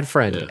up. Bad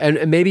friend. Yeah.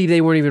 And maybe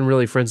they weren't even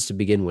really friends to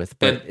begin with,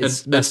 but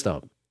it's messed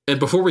up. And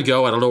before we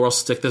go, I don't know where else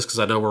to stick this because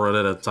I know we're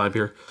running out of time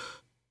here.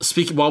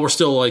 Speaking, while we're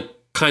still like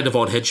kind of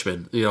on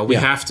henchmen, we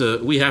have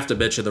to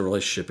mention the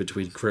relationship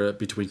between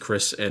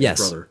Chris and his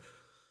brother.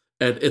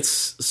 And it's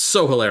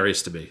so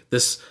hilarious to me.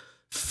 This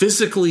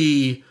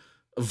physically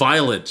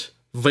violent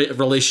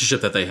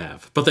relationship that they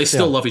have, but they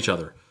still love each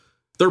other.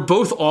 They're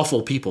both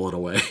awful people in a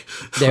way.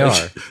 They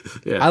are.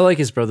 Yeah. I like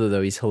his brother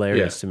though. He's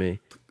hilarious to me.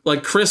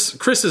 Like Chris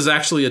is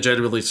actually a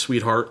genuinely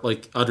sweetheart,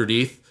 like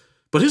underneath.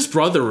 But his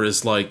brother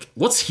is like,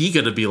 what's he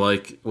gonna be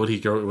like when he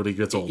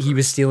gets older? He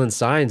was stealing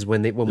signs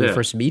when we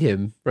first meet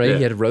him, right? Yeah.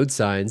 He had road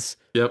signs.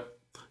 Yep.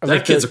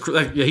 That kid's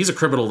he's a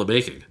criminal in the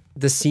making.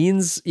 The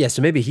scenes,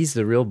 so maybe he's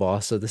the real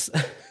boss of this.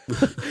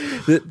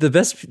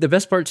 the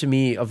best part to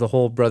me of the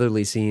whole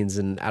brotherly scenes,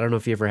 and I don't know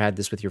if you ever had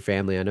this with your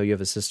family. I know you have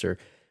a sister,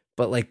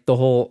 but like the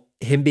whole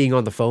him being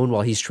on the phone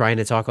while he's trying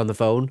to talk on the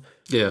phone.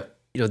 Yeah.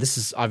 this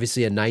is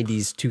obviously a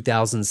 90s,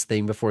 2000s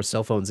thing before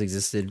cell phones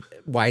existed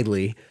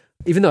widely,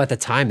 even though at the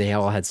time they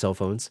all had cell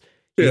phones.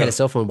 He had a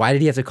cell phone. Why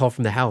did he have to call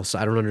from the house?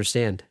 I don't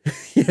understand.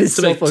 He had his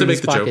cell phone in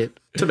his pocket.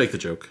 To make the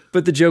joke.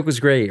 But the joke was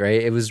great,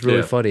 right? It was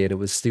really funny and it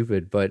was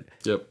stupid. But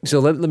so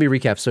let me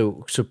recap.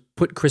 So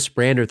put Chris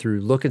Brander through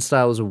look and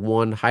style as a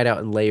 1, hideout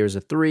and layer as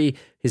a 3.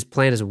 His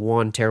plan is a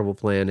 1, terrible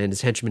plan, and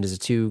his henchman is a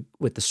 2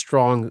 with the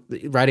strong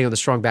riding on the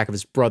strong back of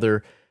his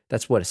brother.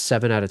 That's what, a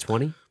 7 out of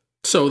 20?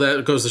 So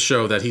that goes to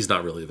show that he's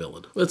not really a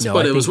villain.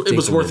 But it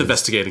was worth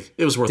investigating.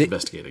 It was worth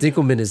investigating.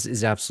 Dinkelman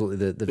is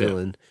absolutely the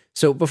villain.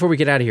 So before we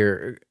get out of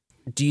here,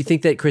 do you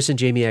think that Chris and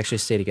Jamie actually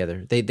stay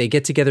together? They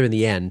get together in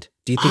the end.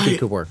 Do you think it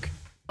could work?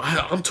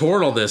 I'm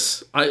torn on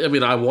this. I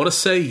mean, I want to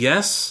say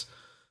yes,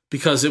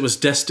 because it was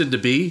destined to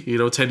be,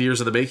 10 years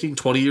in the making,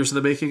 20 years in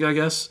the making, I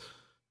guess.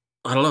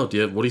 I don't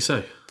know. What do you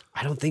say?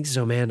 I don't think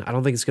so, man. I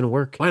don't think it's going to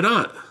work. Why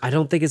not? I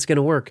don't think it's going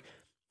to work.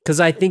 Because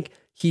I think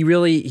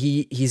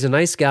he's a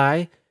nice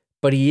guy,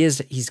 but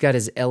he's got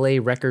his LA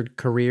record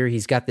career.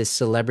 He's got this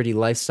celebrity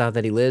lifestyle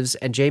that he lives.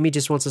 And Jamie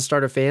just wants to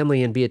start a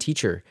family and be a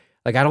teacher.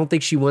 Like, I don't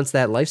think she wants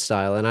that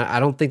lifestyle. And I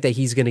don't think that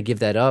he's going to give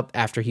that up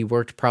after he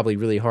worked probably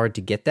really hard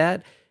to get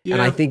that. Yeah.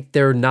 And I think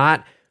they're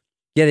not,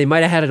 they might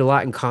have had it a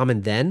lot in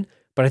common then,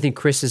 but I think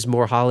Chris is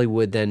more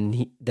Hollywood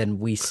than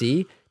we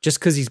see. Just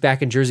because he's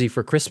back in Jersey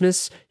for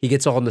Christmas, he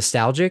gets all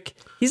nostalgic.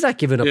 He's not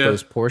giving up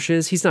those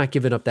Porsches. He's not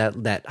giving up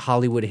that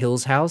Hollywood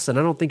Hills house. And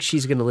I don't think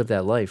she's going to live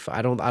that life.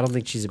 I don't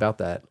think she's about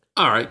that.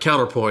 All right,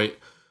 counterpoint.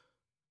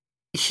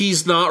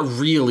 He's not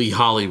really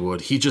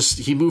Hollywood.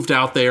 He moved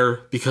out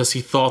there because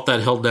he thought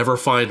that he'll never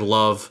find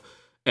love,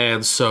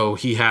 and so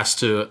he has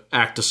to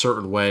act a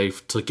certain way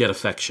to get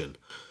affection.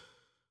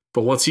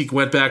 But once he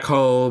went back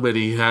home and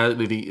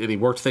he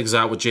worked things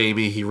out with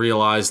Jamie, he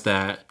realized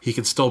that he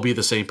can still be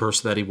the same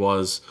person that he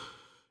was.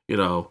 He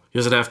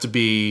doesn't have to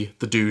be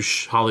the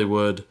douche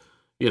Hollywood,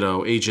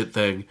 agent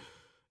thing.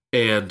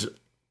 And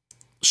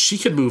she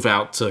can move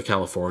out to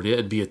California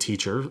and be a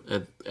teacher,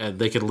 and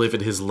they can live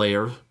in his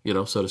lair,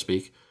 so to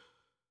speak.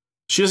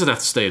 She doesn't have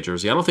to stay in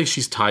Jersey. I don't think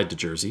she's tied to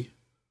Jersey,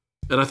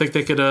 and I think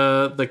they could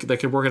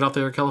work it out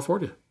there in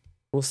California.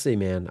 We'll see,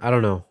 man. I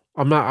don't know.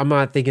 I'm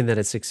not thinking that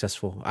it's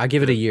successful. I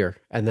give it a year,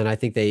 and then I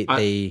think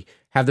they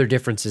have their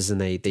differences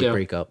and they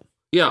break up.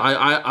 Yeah,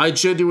 I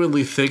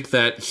genuinely think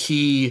that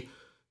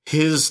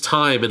his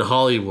time in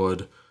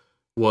Hollywood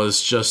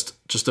was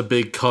just a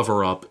big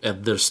cover up,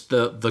 and there's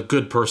the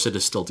good person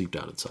is still deep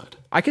down inside.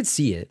 I could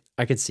see it.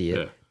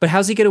 Yeah. But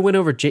how's he going to win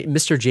over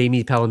Mr.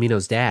 Jamie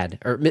Palomino's dad,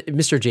 or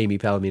Mr. Jamie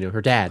Palomino,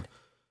 her dad,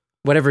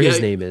 whatever his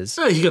name is?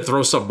 Yeah, he could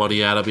throw some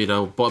money at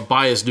him,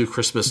 buy his new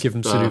Christmas, give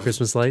him some new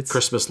Christmas lights.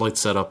 Christmas light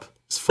setup.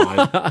 It's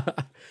fine.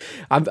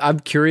 I'm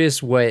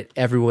curious what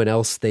everyone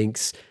else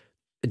thinks.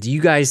 Do you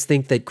guys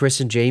think that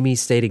Chris and Jamie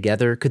stay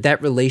together? Could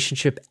that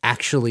relationship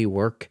actually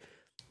work?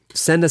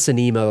 Send us an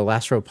email,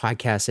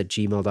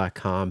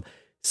 thelastropodcast@gmail.com.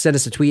 Send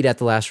us a tweet at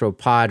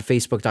thelastropod,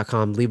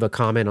 facebook.com. Leave a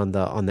comment on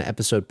the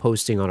episode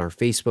posting on our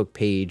Facebook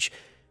page.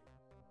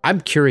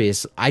 I'm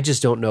curious. I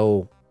just don't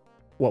know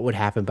what would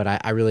happen, but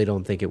I really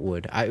don't think it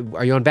would.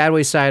 Are you on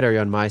Badway's side? Are you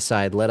on my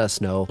side? Let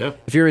us know. Yeah.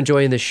 If you're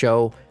enjoying this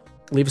show,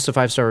 leave us a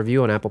 5-star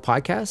review on Apple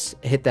Podcasts.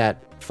 Hit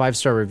that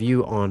 5-star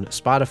review on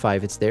Spotify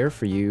if it's there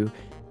for you.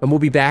 And we'll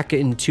be back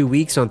in 2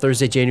 weeks on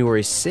Thursday,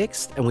 January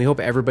 6th. And we hope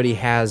everybody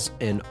has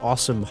an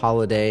awesome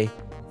holiday.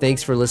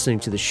 Thanks for listening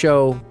to the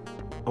show.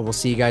 And we'll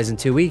see you guys in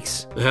 2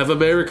 weeks. Have a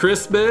Merry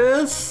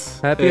Christmas.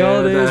 Happy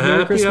holidays. Merry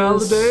Happy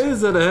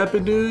holidays and a Happy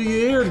New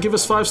Year. And give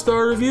us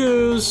 5-star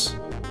reviews.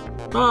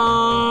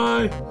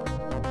 Bye.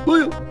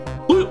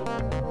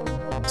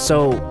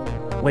 So,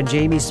 when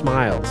Jamie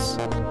smiles,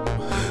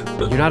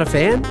 you're not a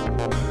fan?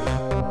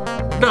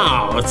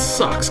 No, it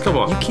sucks. Come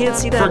on. You can't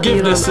see that.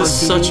 Forgiveness on is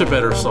TV. such a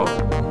better song.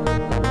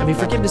 I mean,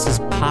 Forgiveness is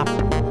pop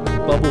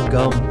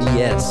bubblegum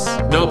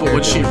BS. No, but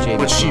when she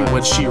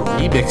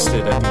remixed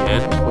it at the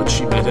end, when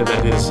she met him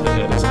at his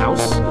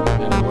house in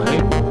LA,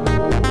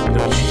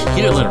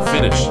 he didn't let her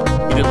finish.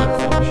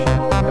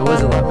 It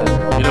was a lot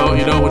better.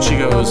 You know when she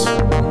goes,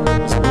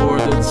 "It's more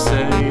than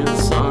saying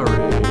sorry,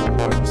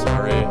 are you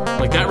sorry?"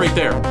 Like that right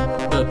there.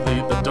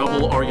 The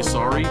double "Are you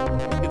sorry?"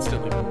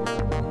 Instantly better.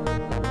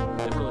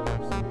 It really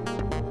works.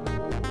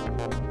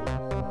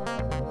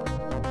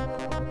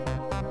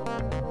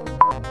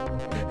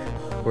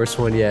 Worst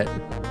one yet.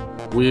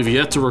 We have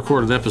yet to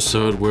record an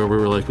episode where we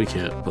were like, we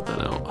can't put that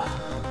out.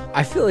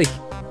 I feel like,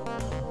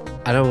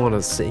 I don't want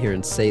to sit here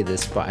and say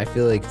this, but I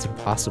feel like it's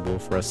impossible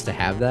for us to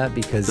have that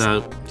because...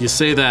 you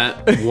say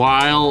that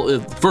while...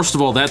 First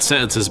of all, that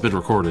sentence has been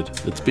recorded.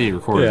 It's being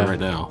recorded right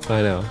now.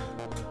 I know.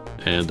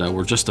 And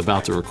we're just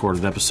about to record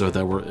an episode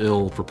that we're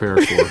ill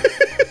prepared for.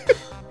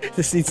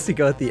 This needs to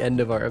go at the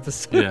end of our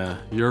episode. Yeah,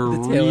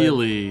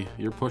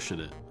 you're pushing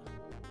it.